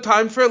 and a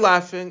time for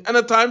laughing, and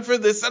a time for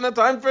this, and a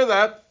time for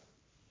that.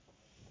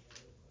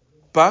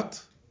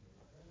 But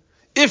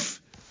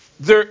if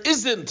there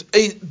isn't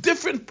a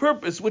different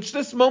purpose which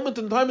this moment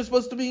in time is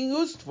supposed to be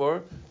used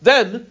for,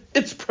 then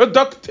its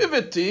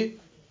productivity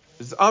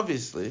is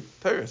obviously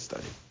Torah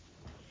study.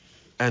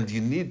 And you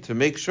need to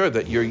make sure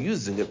that you're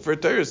using it for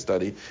Torah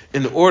study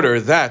in order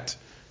that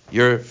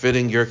you're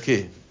fitting your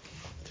key.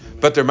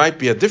 But there might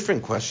be a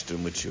different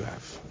question which you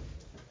have.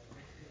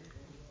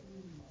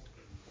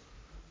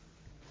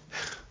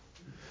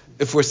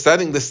 If we're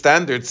setting the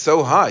standard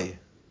so high,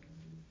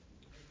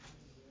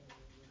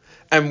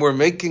 and we're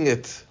making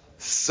it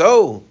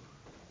so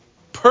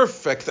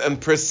perfect and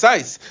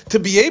precise to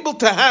be able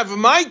to have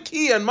my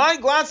key and my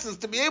glasses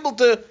to be able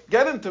to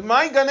get into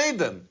my Gan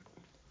Eden,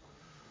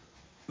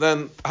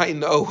 then I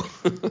know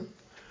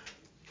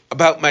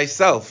about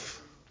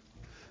myself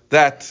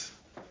that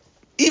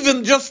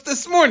even just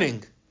this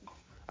morning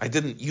I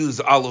didn't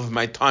use all of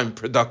my time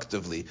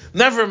productively.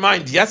 Never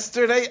mind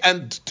yesterday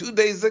and 2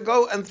 days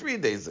ago and 3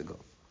 days ago.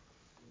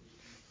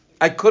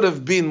 I could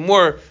have been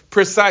more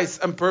precise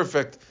and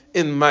perfect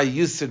in my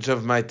usage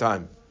of my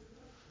time.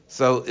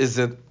 So is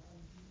it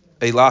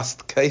a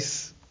lost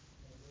case?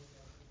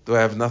 Do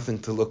I have nothing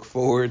to look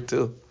forward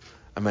to?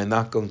 Am I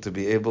not going to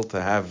be able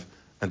to have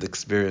and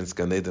experience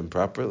Gan Eden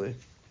properly?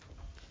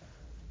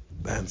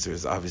 The answer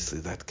is obviously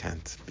that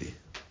can't be.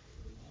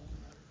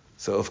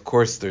 So of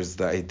course there's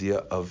the idea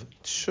of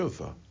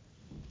tshuva,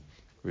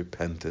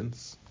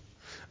 repentance.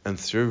 And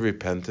through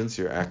repentance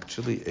you're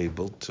actually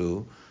able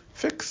to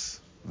fix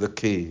the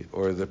key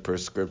or the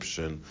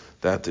prescription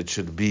that it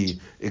should be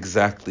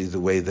exactly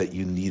the way that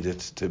you need it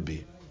to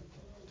be.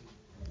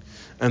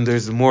 And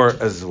there's more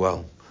as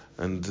well.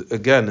 And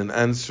again, in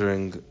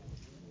answering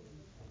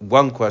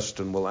one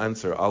question, we'll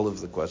answer all of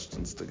the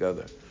questions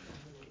together.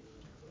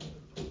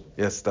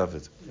 Yes,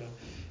 David. Yeah,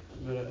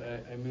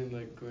 but I mean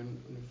like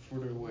going in a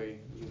further way.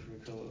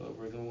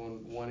 For example,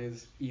 one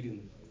is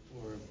eating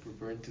or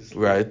preparing to sleep.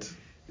 Right.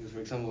 Because for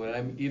example, when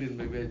I'm eating,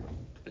 maybe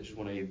I just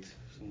want to eat,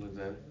 something like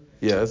that.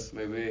 Yes.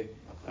 Maybe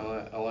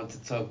I want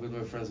to talk with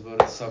my friends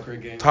about a soccer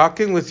game.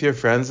 Talking with your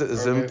friends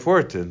is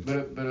important.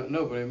 But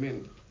I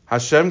mean,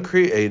 Hashem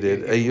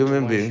created a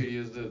human being. Should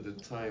use the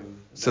time.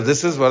 So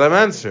this is what I'm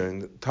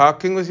answering.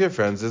 Talking with your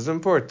friends is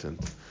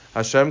important.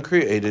 Hashem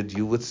created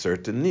you with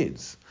certain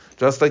needs.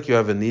 Just like you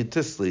have a need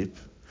to sleep,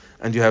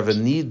 and you have a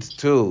need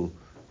to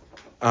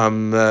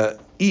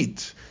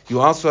eat. You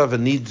also have a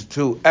need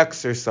to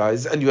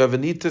exercise, and you have a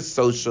need to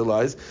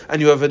socialize,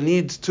 and you have a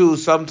need to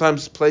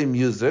sometimes play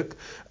music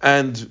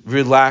and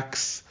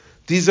relax.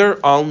 These are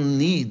all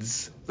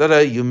needs that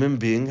a human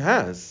being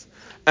has.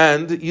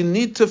 And you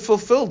need to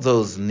fulfill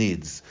those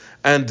needs.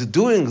 And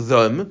doing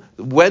them,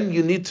 when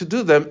you need to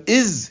do them,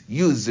 is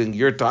using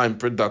your time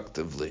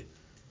productively.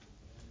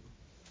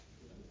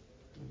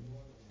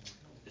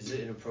 Is it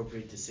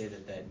inappropriate to say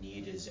that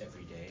need is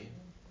every day?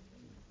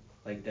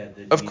 Like that?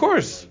 Of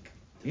course.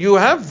 You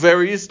have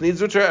various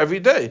needs which are every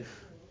day.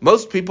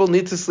 Most people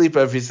need to sleep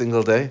every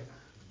single day.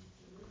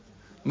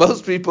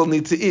 Most people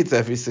need to eat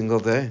every single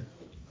day.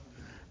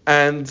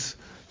 And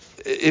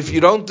if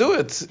you don't do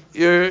it,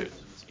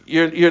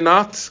 you're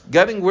not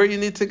getting where you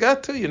need to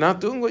get to. You're not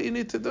doing what you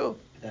need to do.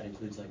 That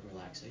includes like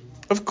relaxing.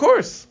 Of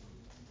course.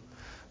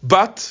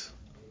 But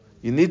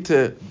you need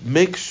to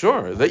make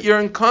sure that you're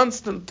in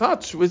constant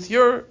touch with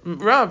your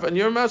Rav and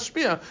your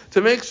Mashpia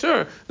to make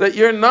sure that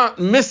you're not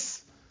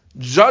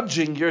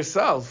misjudging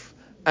yourself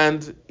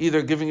and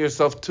either giving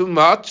yourself too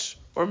much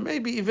or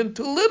maybe even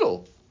too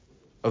little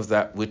of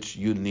that which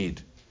you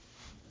need.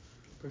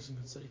 A person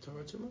can study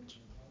Torah too much?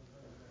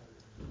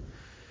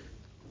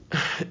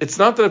 It's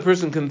not that a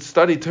person can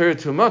study Torah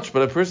too much,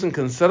 but a person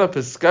can set up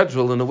his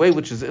schedule in a way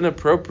which is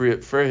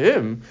inappropriate for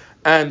him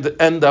and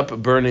end up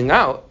burning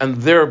out and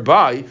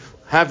thereby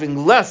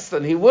having less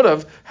than he would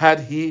have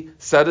had he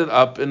set it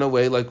up in a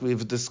way like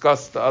we've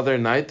discussed the other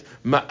night,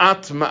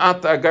 ma'at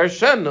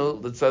agarshenu,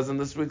 that says in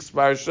this week's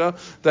parsha,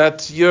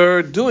 that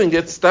you're doing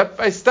it step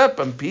by step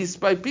and piece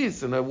by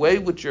piece in a way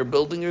which you're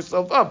building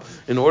yourself up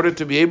in order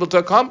to be able to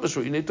accomplish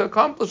what you need to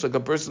accomplish. Like a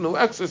person who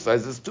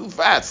exercises too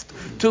fast,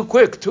 too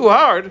quick, too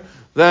hard,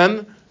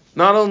 then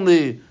not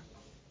only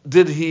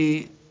did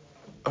he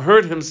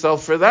hurt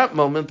himself for that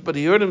moment, but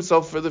he hurt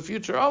himself for the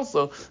future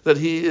also, that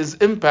he is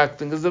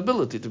impacting his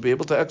ability to be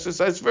able to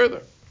exercise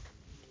further.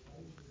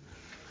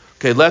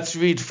 Okay, let's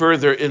read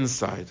further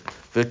inside.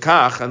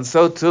 V'kach, and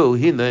so too,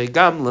 hine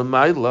gam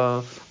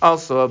l'mayla,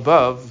 also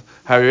above,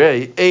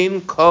 harei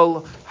ein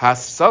kol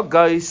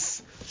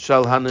hasagais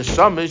shal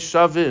haneshamis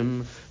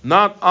shavim,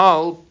 not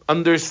all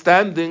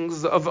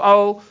understandings of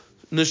all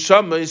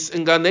neshamis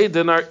in Gan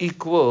Eden are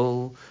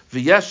equal.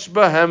 V'yesh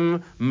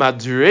bahem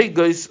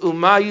madregos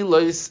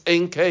umaylos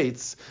ein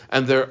kates,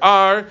 and there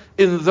are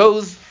in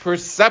those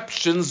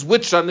perceptions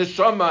which a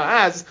neshama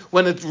has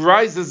when it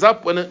rises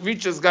up, when it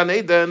reaches Gan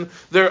Eden,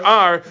 there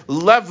are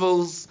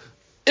levels,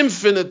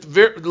 infinite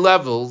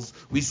levels.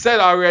 We said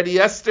already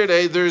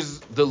yesterday there's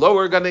the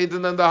lower Gan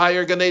Eden and the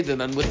higher Gan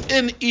Eden, and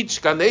within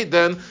each Gan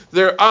Eden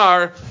there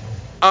are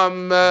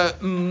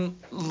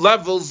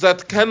levels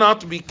that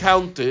cannot be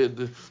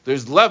counted.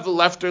 There's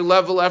level after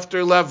level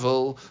after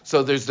level.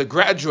 So there's the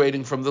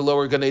graduating from the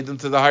lower Gan Eden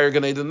to the higher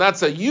Gan Eden.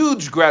 That's a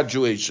huge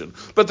graduation.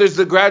 But there's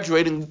the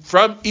graduating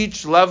from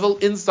each level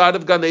inside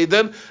of Gan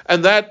Eden,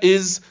 and that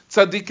is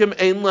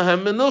tzadikim ein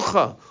lahem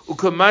menucha.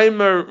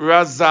 U'kamaymer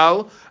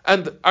razal,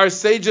 and our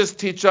sages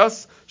teach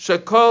us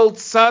shekol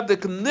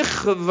tzadik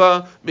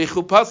nichva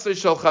mechupasei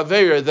shel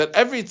chaveira, that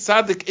every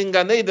tzadik in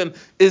Gan Eden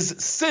is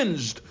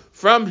singed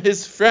from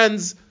his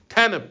friend's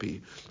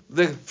canopy.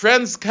 The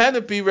friend's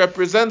canopy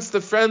represents the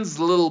friend's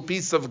little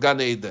piece of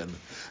Gan Eden.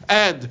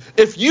 And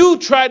if you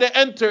try to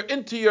enter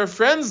into your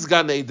friend's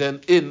Gan Eden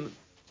in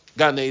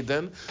Gan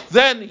Eden,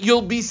 then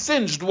you'll be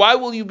singed. Why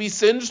will you be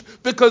singed?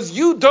 Because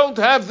you don't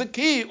have the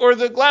key or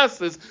the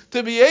glasses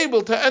to be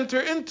able to enter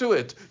into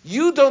it.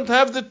 You don't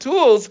have the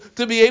tools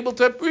to be able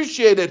to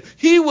appreciate it.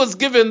 He was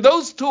given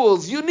those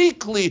tools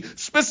uniquely,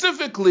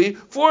 specifically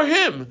for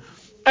him.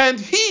 And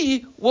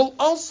he will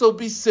also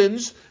be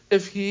singed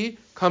if he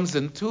comes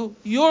into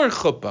your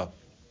chuppah,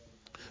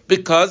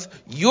 because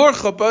your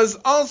chuppah is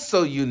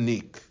also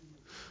unique.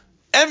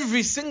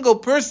 Every single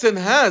person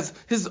has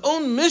his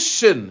own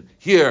mission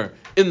here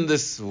in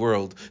this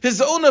world, his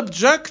own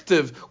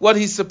objective, what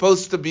he's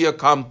supposed to be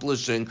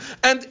accomplishing.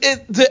 And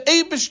the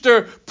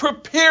Eibishter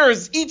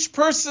prepares each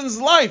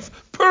person's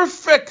life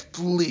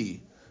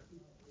perfectly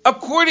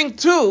according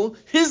to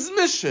his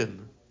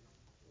mission.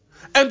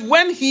 And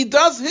when he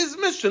does his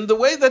mission the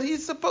way that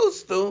he's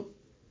supposed to,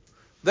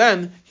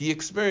 then he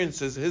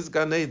experiences his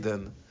Gan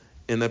Eden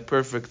in a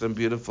perfect and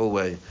beautiful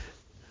way.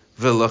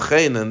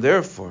 V'lachein, and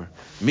therefore,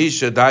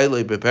 Misha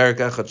dailei beperek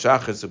echad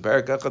shachris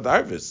beperek echad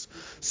arvis,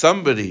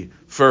 somebody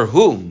for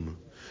whom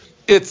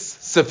it's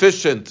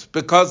sufficient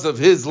because of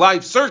his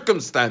life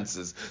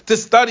circumstances to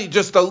study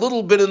just a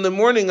little bit in the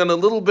morning and a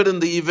little bit in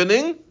the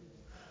evening,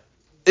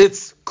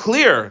 it's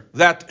clear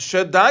that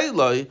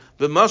Shadailoi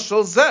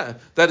b'mashal zeh,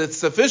 that it's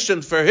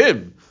sufficient for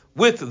him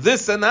with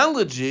this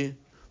analogy,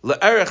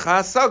 le'erech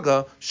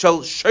ha'asaga shall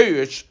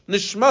sheirish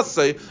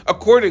nishmasei,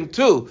 according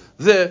to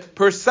the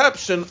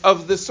perception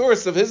of the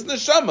source of his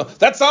neshama.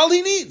 That's all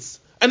he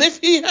needs. And if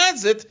he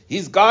has it,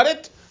 he's got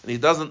it, and he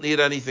doesn't need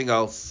anything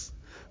else.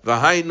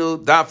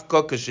 V'hainu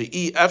dafka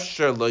k'she'i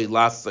efsher lo'i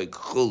lasek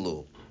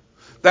chulu.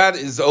 That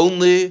is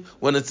only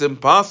when it's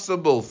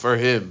impossible for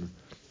him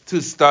to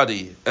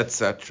study,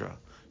 etc.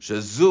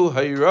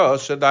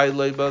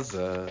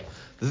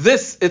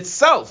 This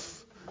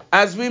itself,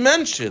 as we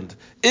mentioned,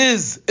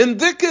 is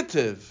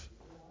indicative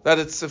that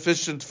it's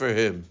sufficient for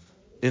him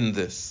in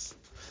this.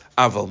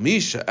 But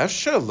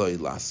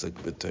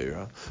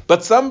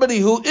somebody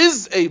who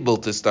is able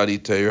to study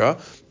Torah,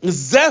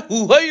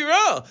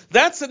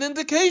 that's an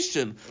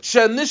indication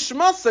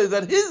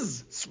that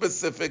his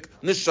specific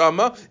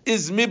neshama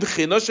is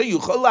mibchina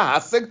sheyuchal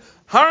lahaseg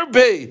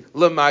harbe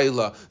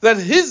l'mayla, that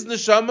his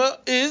neshama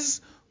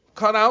is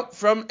cut out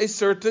from a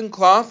certain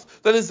cloth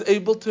that is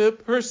able to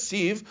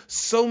perceive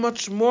so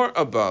much more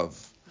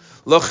above.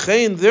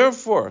 Lochein,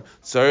 therefore,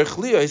 tzarich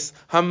liyos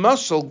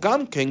hamashal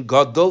gamken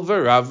gadol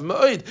v'rav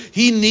ma'od.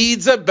 He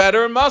needs a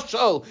better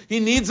mashal. He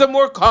needs a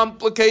more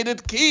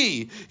complicated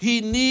key.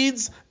 He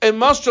needs a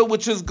mashal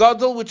which is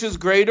gadol, which is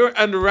greater,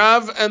 and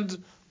rav,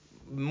 and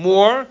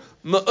more,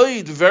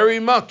 ma'od, very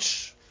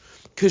much.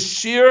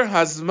 Kashir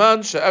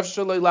hazman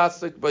she'efshar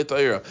leilasik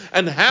b'Torah.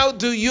 And how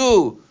do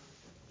you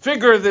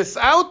figure this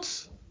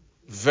out?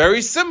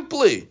 Very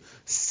simply.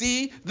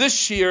 See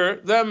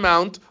the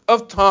amount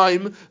of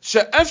time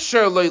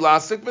she'efshar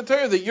leilasik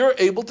b'Torah that you're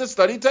able to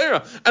study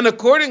Torah. And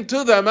according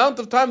to the amount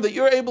of time that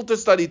you're able to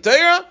study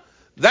Torah,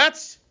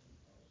 that's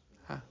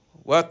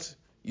what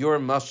your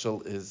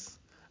mashal is.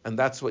 And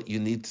that's what you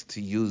need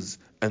to use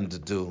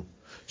and do.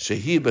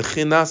 Shehi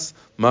bechinas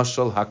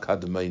mashal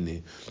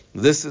hakadmaini.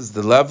 This is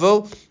the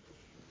level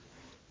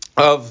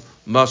of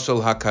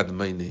mashal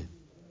hakadmaini.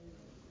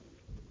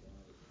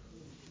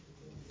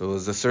 There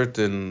was a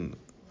certain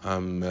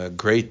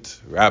great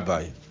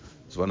rabbi. He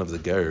was one of the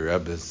Geri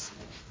Rebbes.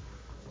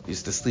 He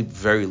used to sleep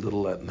very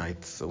little at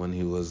night. So when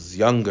he was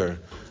younger,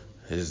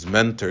 his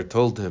mentor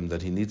told him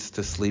that he needs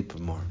to sleep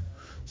more.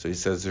 So he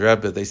says,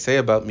 Rebbe, they say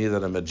about me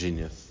that I'm a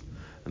genius.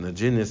 And a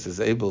genius is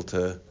able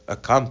to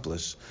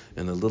accomplish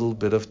in a little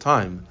bit of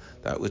time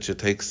that which it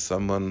takes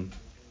someone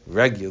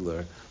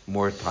regular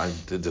more time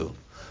to do.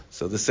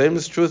 So the same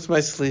is true with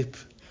my sleep.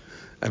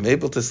 I'm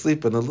able to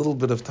sleep in a little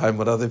bit of time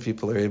what other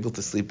people are able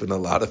to sleep in a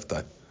lot of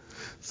time.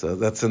 So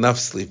that's enough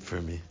sleep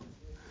for me.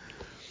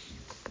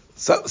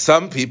 So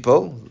some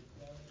people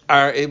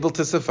are able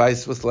to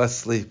suffice with less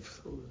sleep.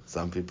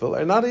 Some people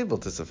are not able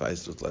to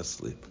suffice with less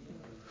sleep.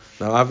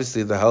 Now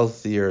obviously the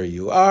healthier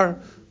you are,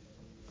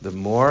 the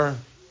more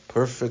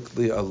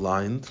perfectly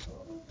aligned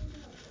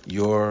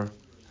your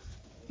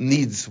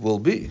needs will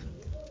be.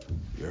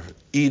 Your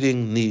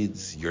eating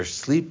needs, your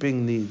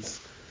sleeping needs,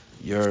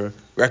 your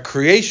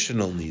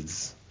recreational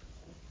needs.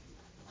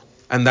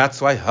 And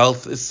that's why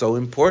health is so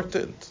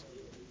important.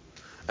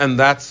 And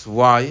that's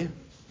why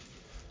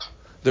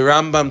the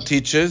Rambam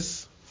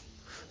teaches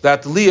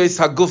that liyos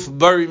haguf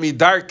bari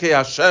midarkei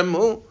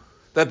Hashemu,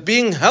 that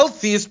being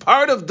healthy is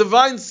part of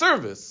divine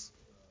service.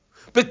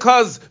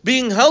 Because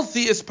being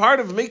healthy is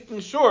part of making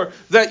sure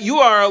that you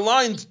are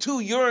aligned to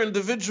your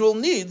individual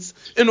needs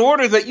in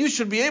order that you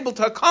should be able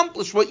to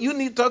accomplish what you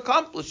need to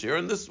accomplish here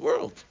in this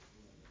world.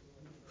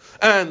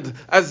 And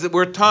as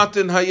we're taught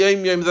in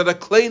Hayom Yom, that a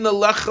kleina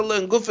lechel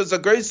and guf is a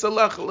greisa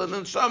lechel and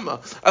neshama.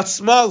 A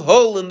small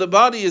hole in the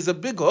body is a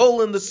big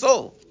hole in the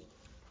soul.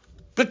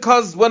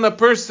 Because when a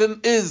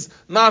person is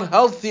not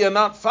healthy and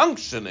not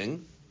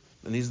functioning,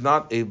 then he's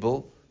not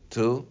able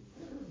to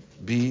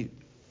be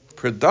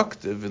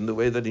productive in the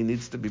way that he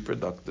needs to be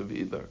productive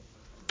either.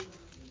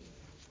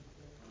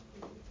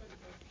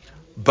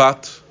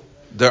 But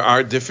there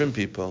are different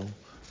people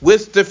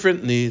with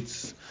different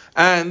needs,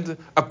 and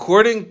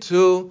according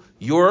to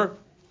your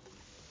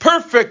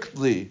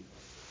perfectly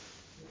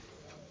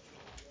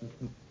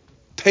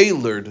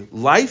tailored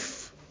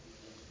life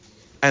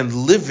and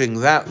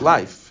living that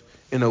life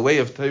in a way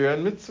of Torah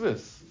and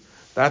mitzvahs,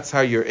 that's how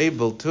you're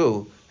able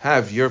to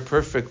have your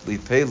perfectly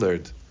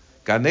tailored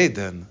Gan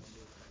Eden,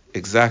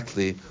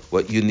 exactly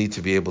what you need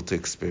to be able to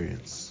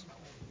experience.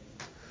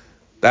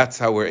 That's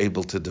how we're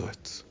able to do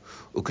it.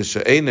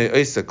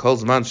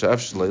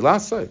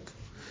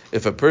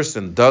 If a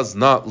person does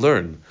not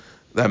learn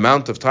the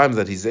amount of time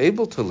that he's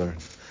able to learn,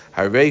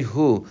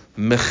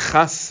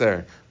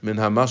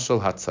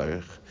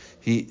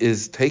 he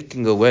is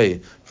taking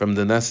away from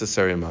the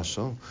necessary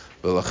mashal.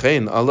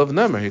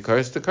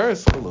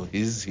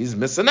 He's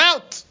missing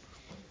out.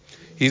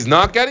 He's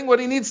not getting what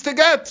he needs to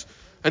get.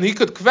 And he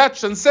could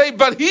kvetch and say,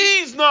 but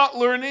he's not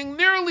learning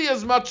nearly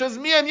as much as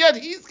me, and yet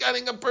he's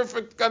getting a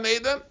perfect Gan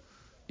Eden.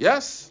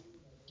 Yes,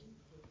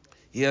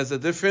 he has a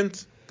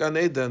different Gan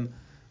Eden,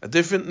 a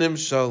different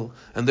nimshal,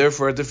 and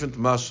therefore a different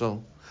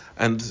mashal,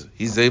 and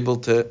he's able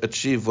to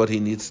achieve what he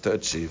needs to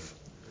achieve.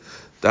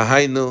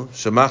 Dahainu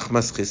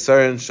shemachmas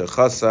chisaron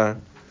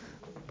shechasar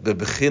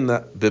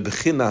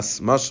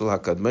bebechinas mashal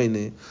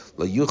hakadmeini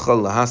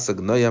layuchal lahasag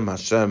noyam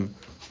Hashem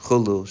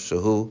chulu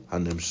shehu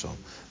hanimshal.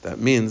 That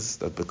means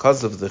that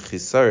because of the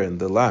chisaron,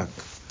 the lack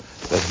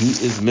that he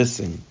is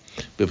missing,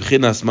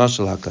 bebechinas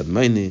mashal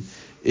hakadmeini,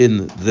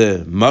 in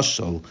the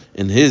mashal,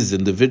 in his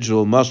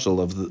individual mashal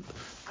of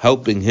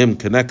helping him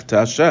connect to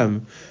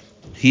Hashem,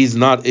 he's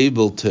not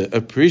able to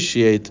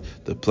appreciate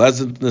the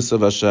pleasantness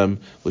of Hashem,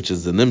 which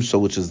is the nimshal,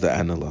 which is the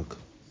analog.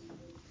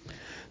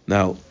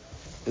 Now,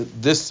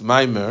 this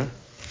maimer,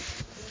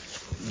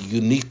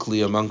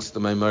 uniquely amongst the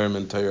maimerim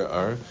in Torah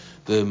are,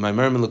 the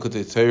maimerim in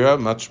Likutei Torah,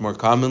 much more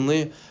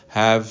commonly,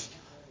 have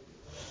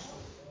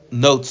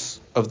notes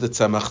of the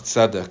Tzemach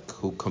Tzedek,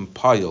 who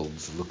compiled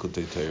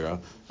Likutei Torah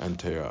and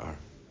Torah.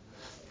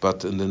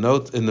 But in the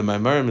note in the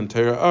Maimarim in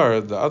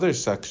Torah, the other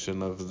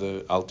section of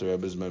the Alter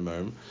Rebbe's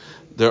Maimarim,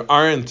 there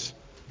aren't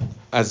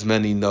as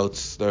many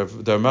notes. There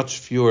are much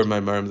fewer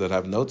Maimarim that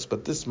have notes,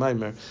 but this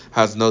Maimar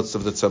has notes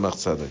of the Tzemach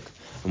Tzedek.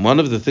 And one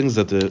of the things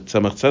that the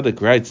Tzemach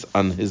Tzedek writes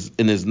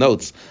in his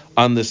notes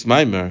on this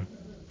Maimar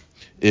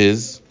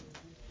is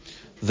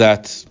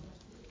that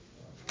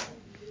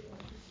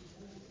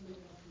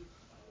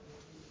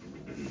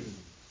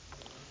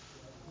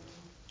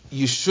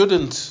you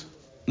shouldn't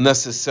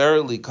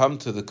necessarily come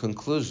to the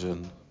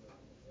conclusion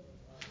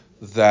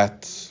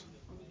that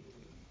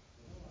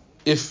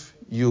if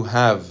you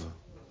have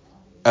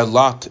a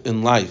lot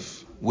in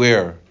life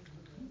where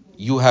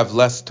you have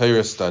less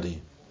Torah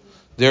study,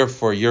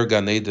 therefore your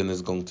Gan Eden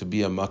is going to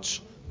be a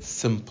much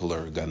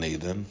simpler Gan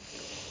Eden.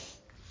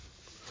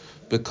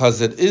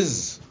 Because it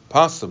is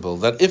possible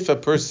that if a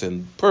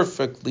person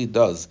perfectly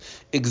does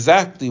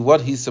exactly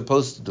what he's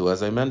supposed to do,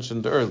 as I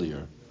mentioned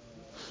earlier,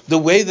 the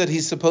way that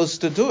he's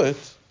supposed to do it,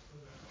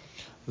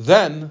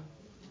 then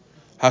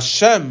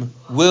Hashem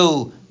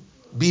will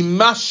be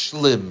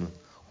mashlim,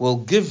 will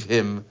give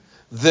him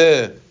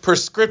the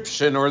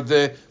prescription or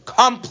the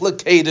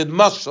complicated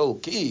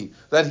mashal key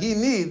that he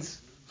needs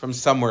from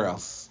somewhere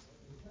else.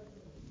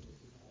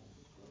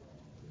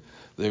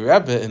 The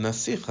Rebbe in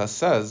Asicha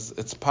says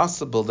it's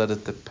possible that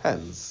it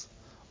depends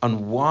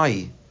on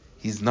why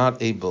he's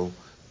not able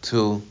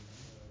to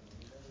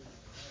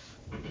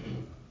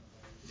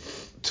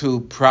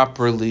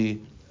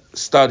properly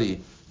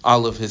study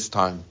all of his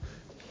time.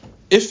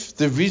 If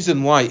the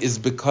reason why is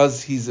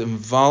because he's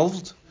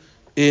involved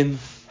in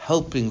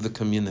helping the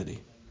community.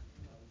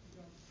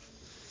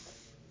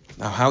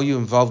 Now, how are you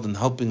involved in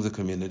helping the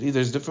community?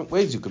 There's different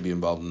ways you could be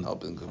involved in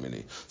helping the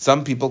community.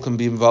 Some people can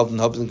be involved in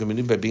helping the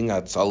community by being a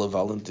tzala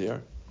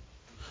volunteer.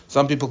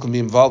 Some people can be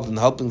involved in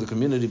helping the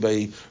community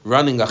by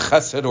running a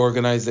chesed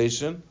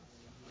organization.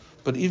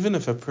 But even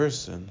if a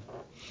person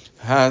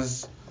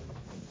has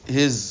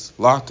his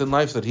lot in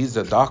life that he's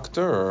a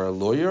doctor or a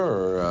lawyer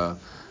or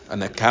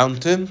an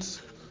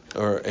accountant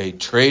or a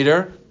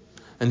trader,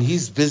 and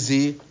he's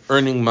busy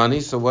earning money,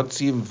 so what's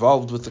he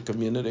involved with the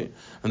community?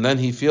 And then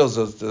he feels,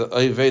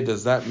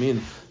 does that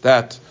mean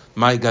that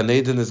my Gan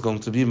Eden is going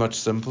to be much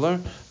simpler?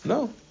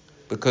 No,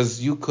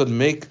 because you could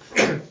make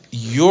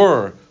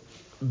your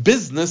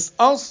business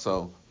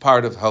also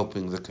part of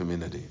helping the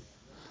community.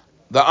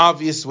 The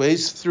obvious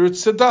ways through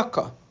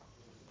tzedakah,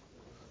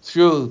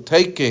 through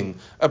taking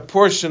a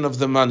portion of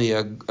the money,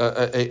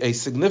 a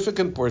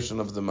significant portion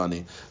of the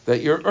money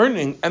that you're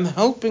earning and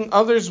helping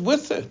others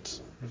with it,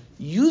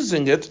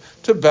 using it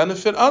to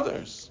benefit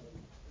others.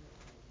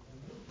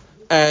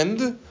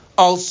 And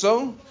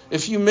also,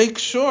 if you make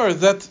sure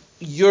that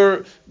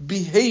your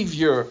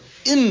behavior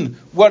in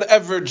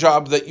whatever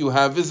job that you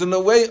have is in a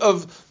way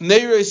of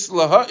neiris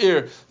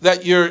laha'ir,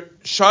 that you're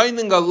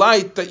shining a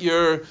light, that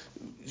you're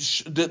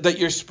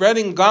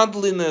spreading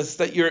godliness,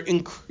 that you're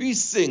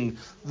increasing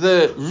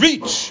the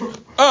reach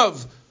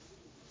of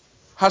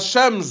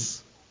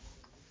Hashem's,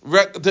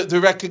 the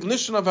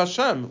recognition of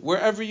Hashem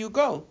wherever you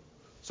go.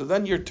 So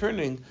then you're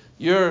turning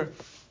your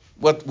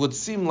what would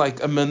seem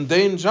like a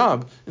mundane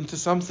job into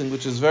something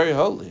which is very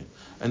holy.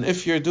 And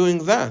if you're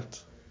doing that,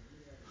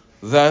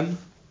 then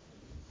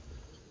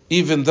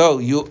even though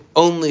you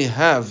only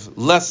have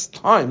less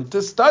time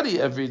to study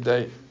every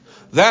day,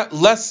 that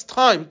less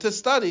time to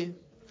study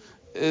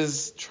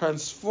is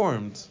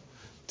transformed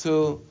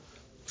to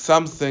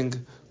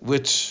something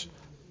which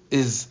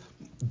is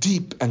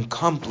deep and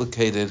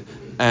complicated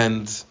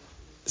and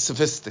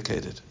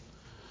sophisticated.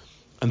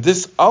 And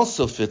this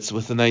also fits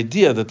with an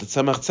idea that the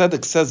Tzemach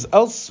Tzedek says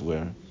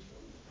elsewhere,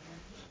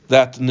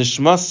 that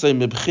nishmasei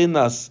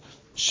mibchinas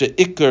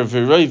sheikar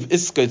v'roiv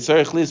iskay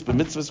tzarech lis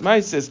b'mitzvahs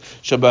maises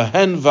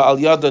shabahen va'al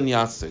yadan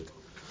yasik.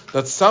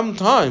 That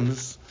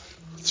sometimes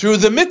through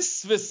the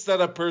mitzvahs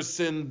that a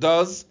person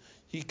does,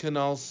 he can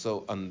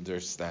also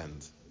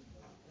understand.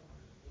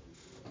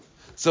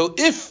 So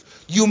if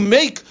you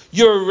make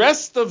your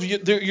rest of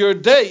your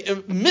day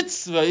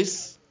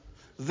mitzvahs,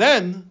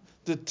 then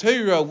the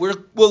Torah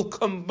will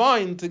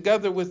combine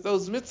together with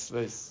those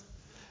mitzvahs.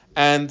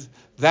 And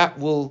that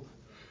will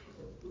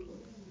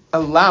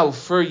allow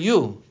for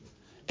you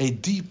a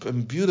deep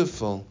and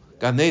beautiful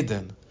Gan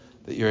Eden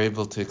that you're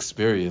able to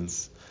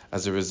experience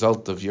as a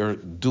result of your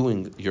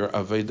doing your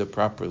Aveda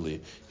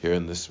properly here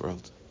in this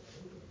world.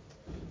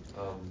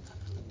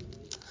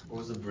 What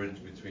was the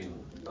bridge between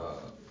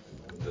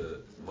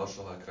the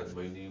Mashal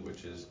HaKadmoni,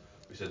 which is,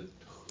 we said,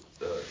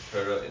 the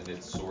Torah in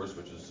its source,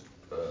 which is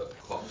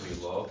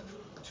Chachmei Law,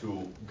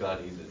 to Gan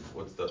Eden?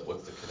 What's the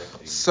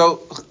connecting?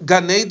 So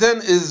Gan Eden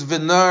is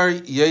Vinar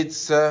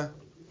Yetze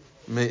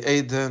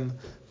Me'eden.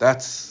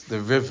 That's the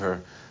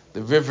river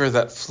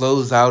that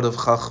flows out of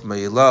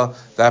Chachmei Law.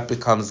 That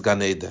becomes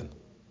Gan Eden.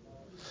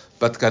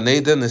 But Gan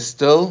Eden is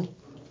still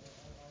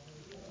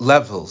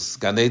levels.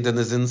 Gan Eden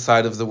is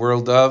inside of the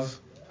world of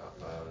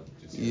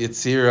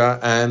Yetzira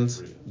and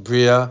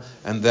Bria,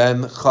 and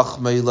then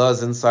Chachmei Law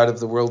is inside of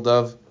the world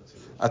of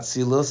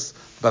Atzilus,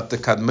 but the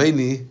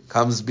Kadmeni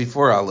comes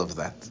before all of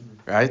that,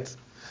 right?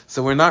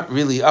 So we're not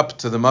really up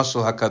to the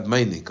Mashal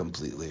HaKadmeni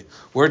completely.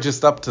 We're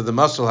just up to the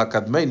Mashal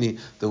HaKadmeni,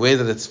 the way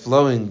that it's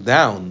flowing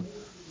down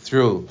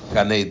through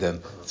Gan Eden,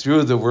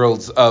 through the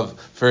worlds of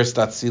first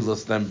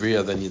Atzilus, then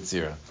Bria, then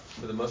Yetzira.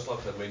 But the Mashal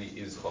HaKadmeni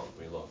is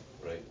Chachmei Law,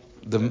 right?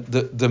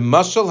 The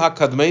Mashal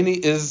HaKadmeni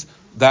is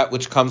that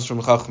which comes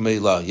from Chachmei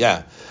Law,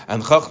 yeah.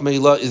 and Chachmei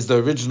Ilah is the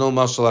original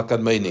Mashal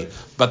HaKadmeini.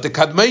 But the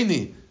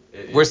Kadmeini,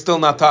 we're still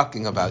not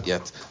talking about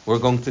yet. We're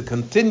going to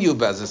continue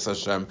Be'ezus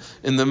Hashem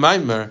in the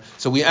Maimer.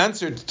 So we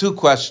answered 2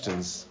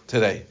 questions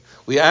today.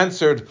 We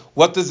answered,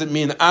 what does it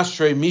mean,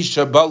 Ashrei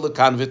Misha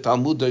Balakan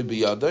V'Talmudei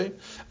B'Yadei?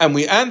 And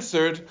we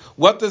answered,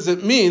 what does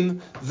it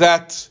mean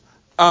that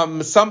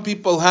some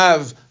people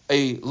have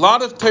a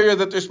lot of Torah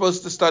that they're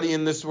supposed to study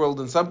in this world,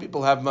 and some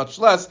people have much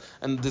less,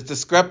 and the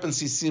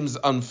discrepancy seems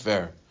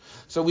unfair.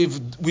 So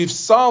we've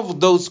solved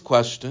those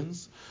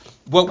questions.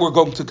 What we're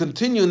going to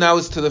continue now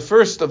is to the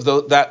first of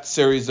that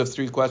series of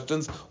 3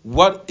 questions.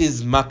 What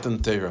is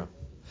Matan Torah?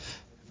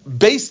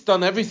 Based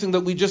on everything that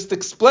we just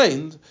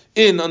explained,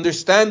 in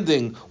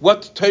understanding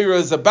what Torah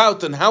is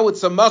about and how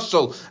it's a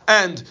mashal,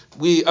 and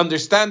we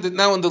understand it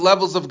now in the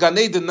levels of Gan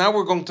Eden, now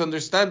we're going to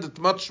understand it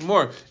much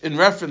more in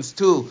reference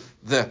to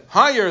the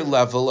higher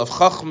level of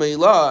Chachmei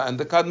Ilah and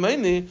the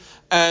Kadmeini,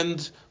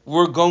 and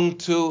we're going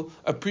to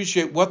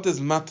appreciate what does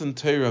Matan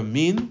Torah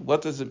mean?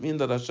 What does it mean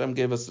that Hashem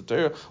gave us the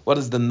Torah? What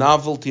is the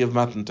novelty of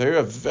Matan Torah?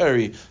 A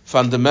very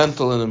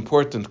fundamental and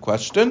important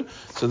question.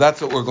 So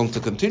that's what we're going to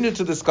continue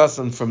to discuss,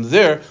 and from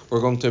there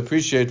we're going to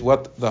appreciate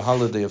what the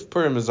holiday of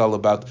Purim is all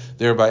about,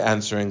 thereby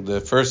answering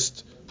the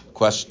first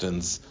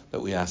questions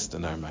that we asked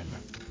in our Maimer.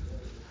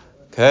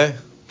 Okay?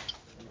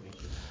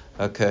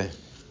 Okay.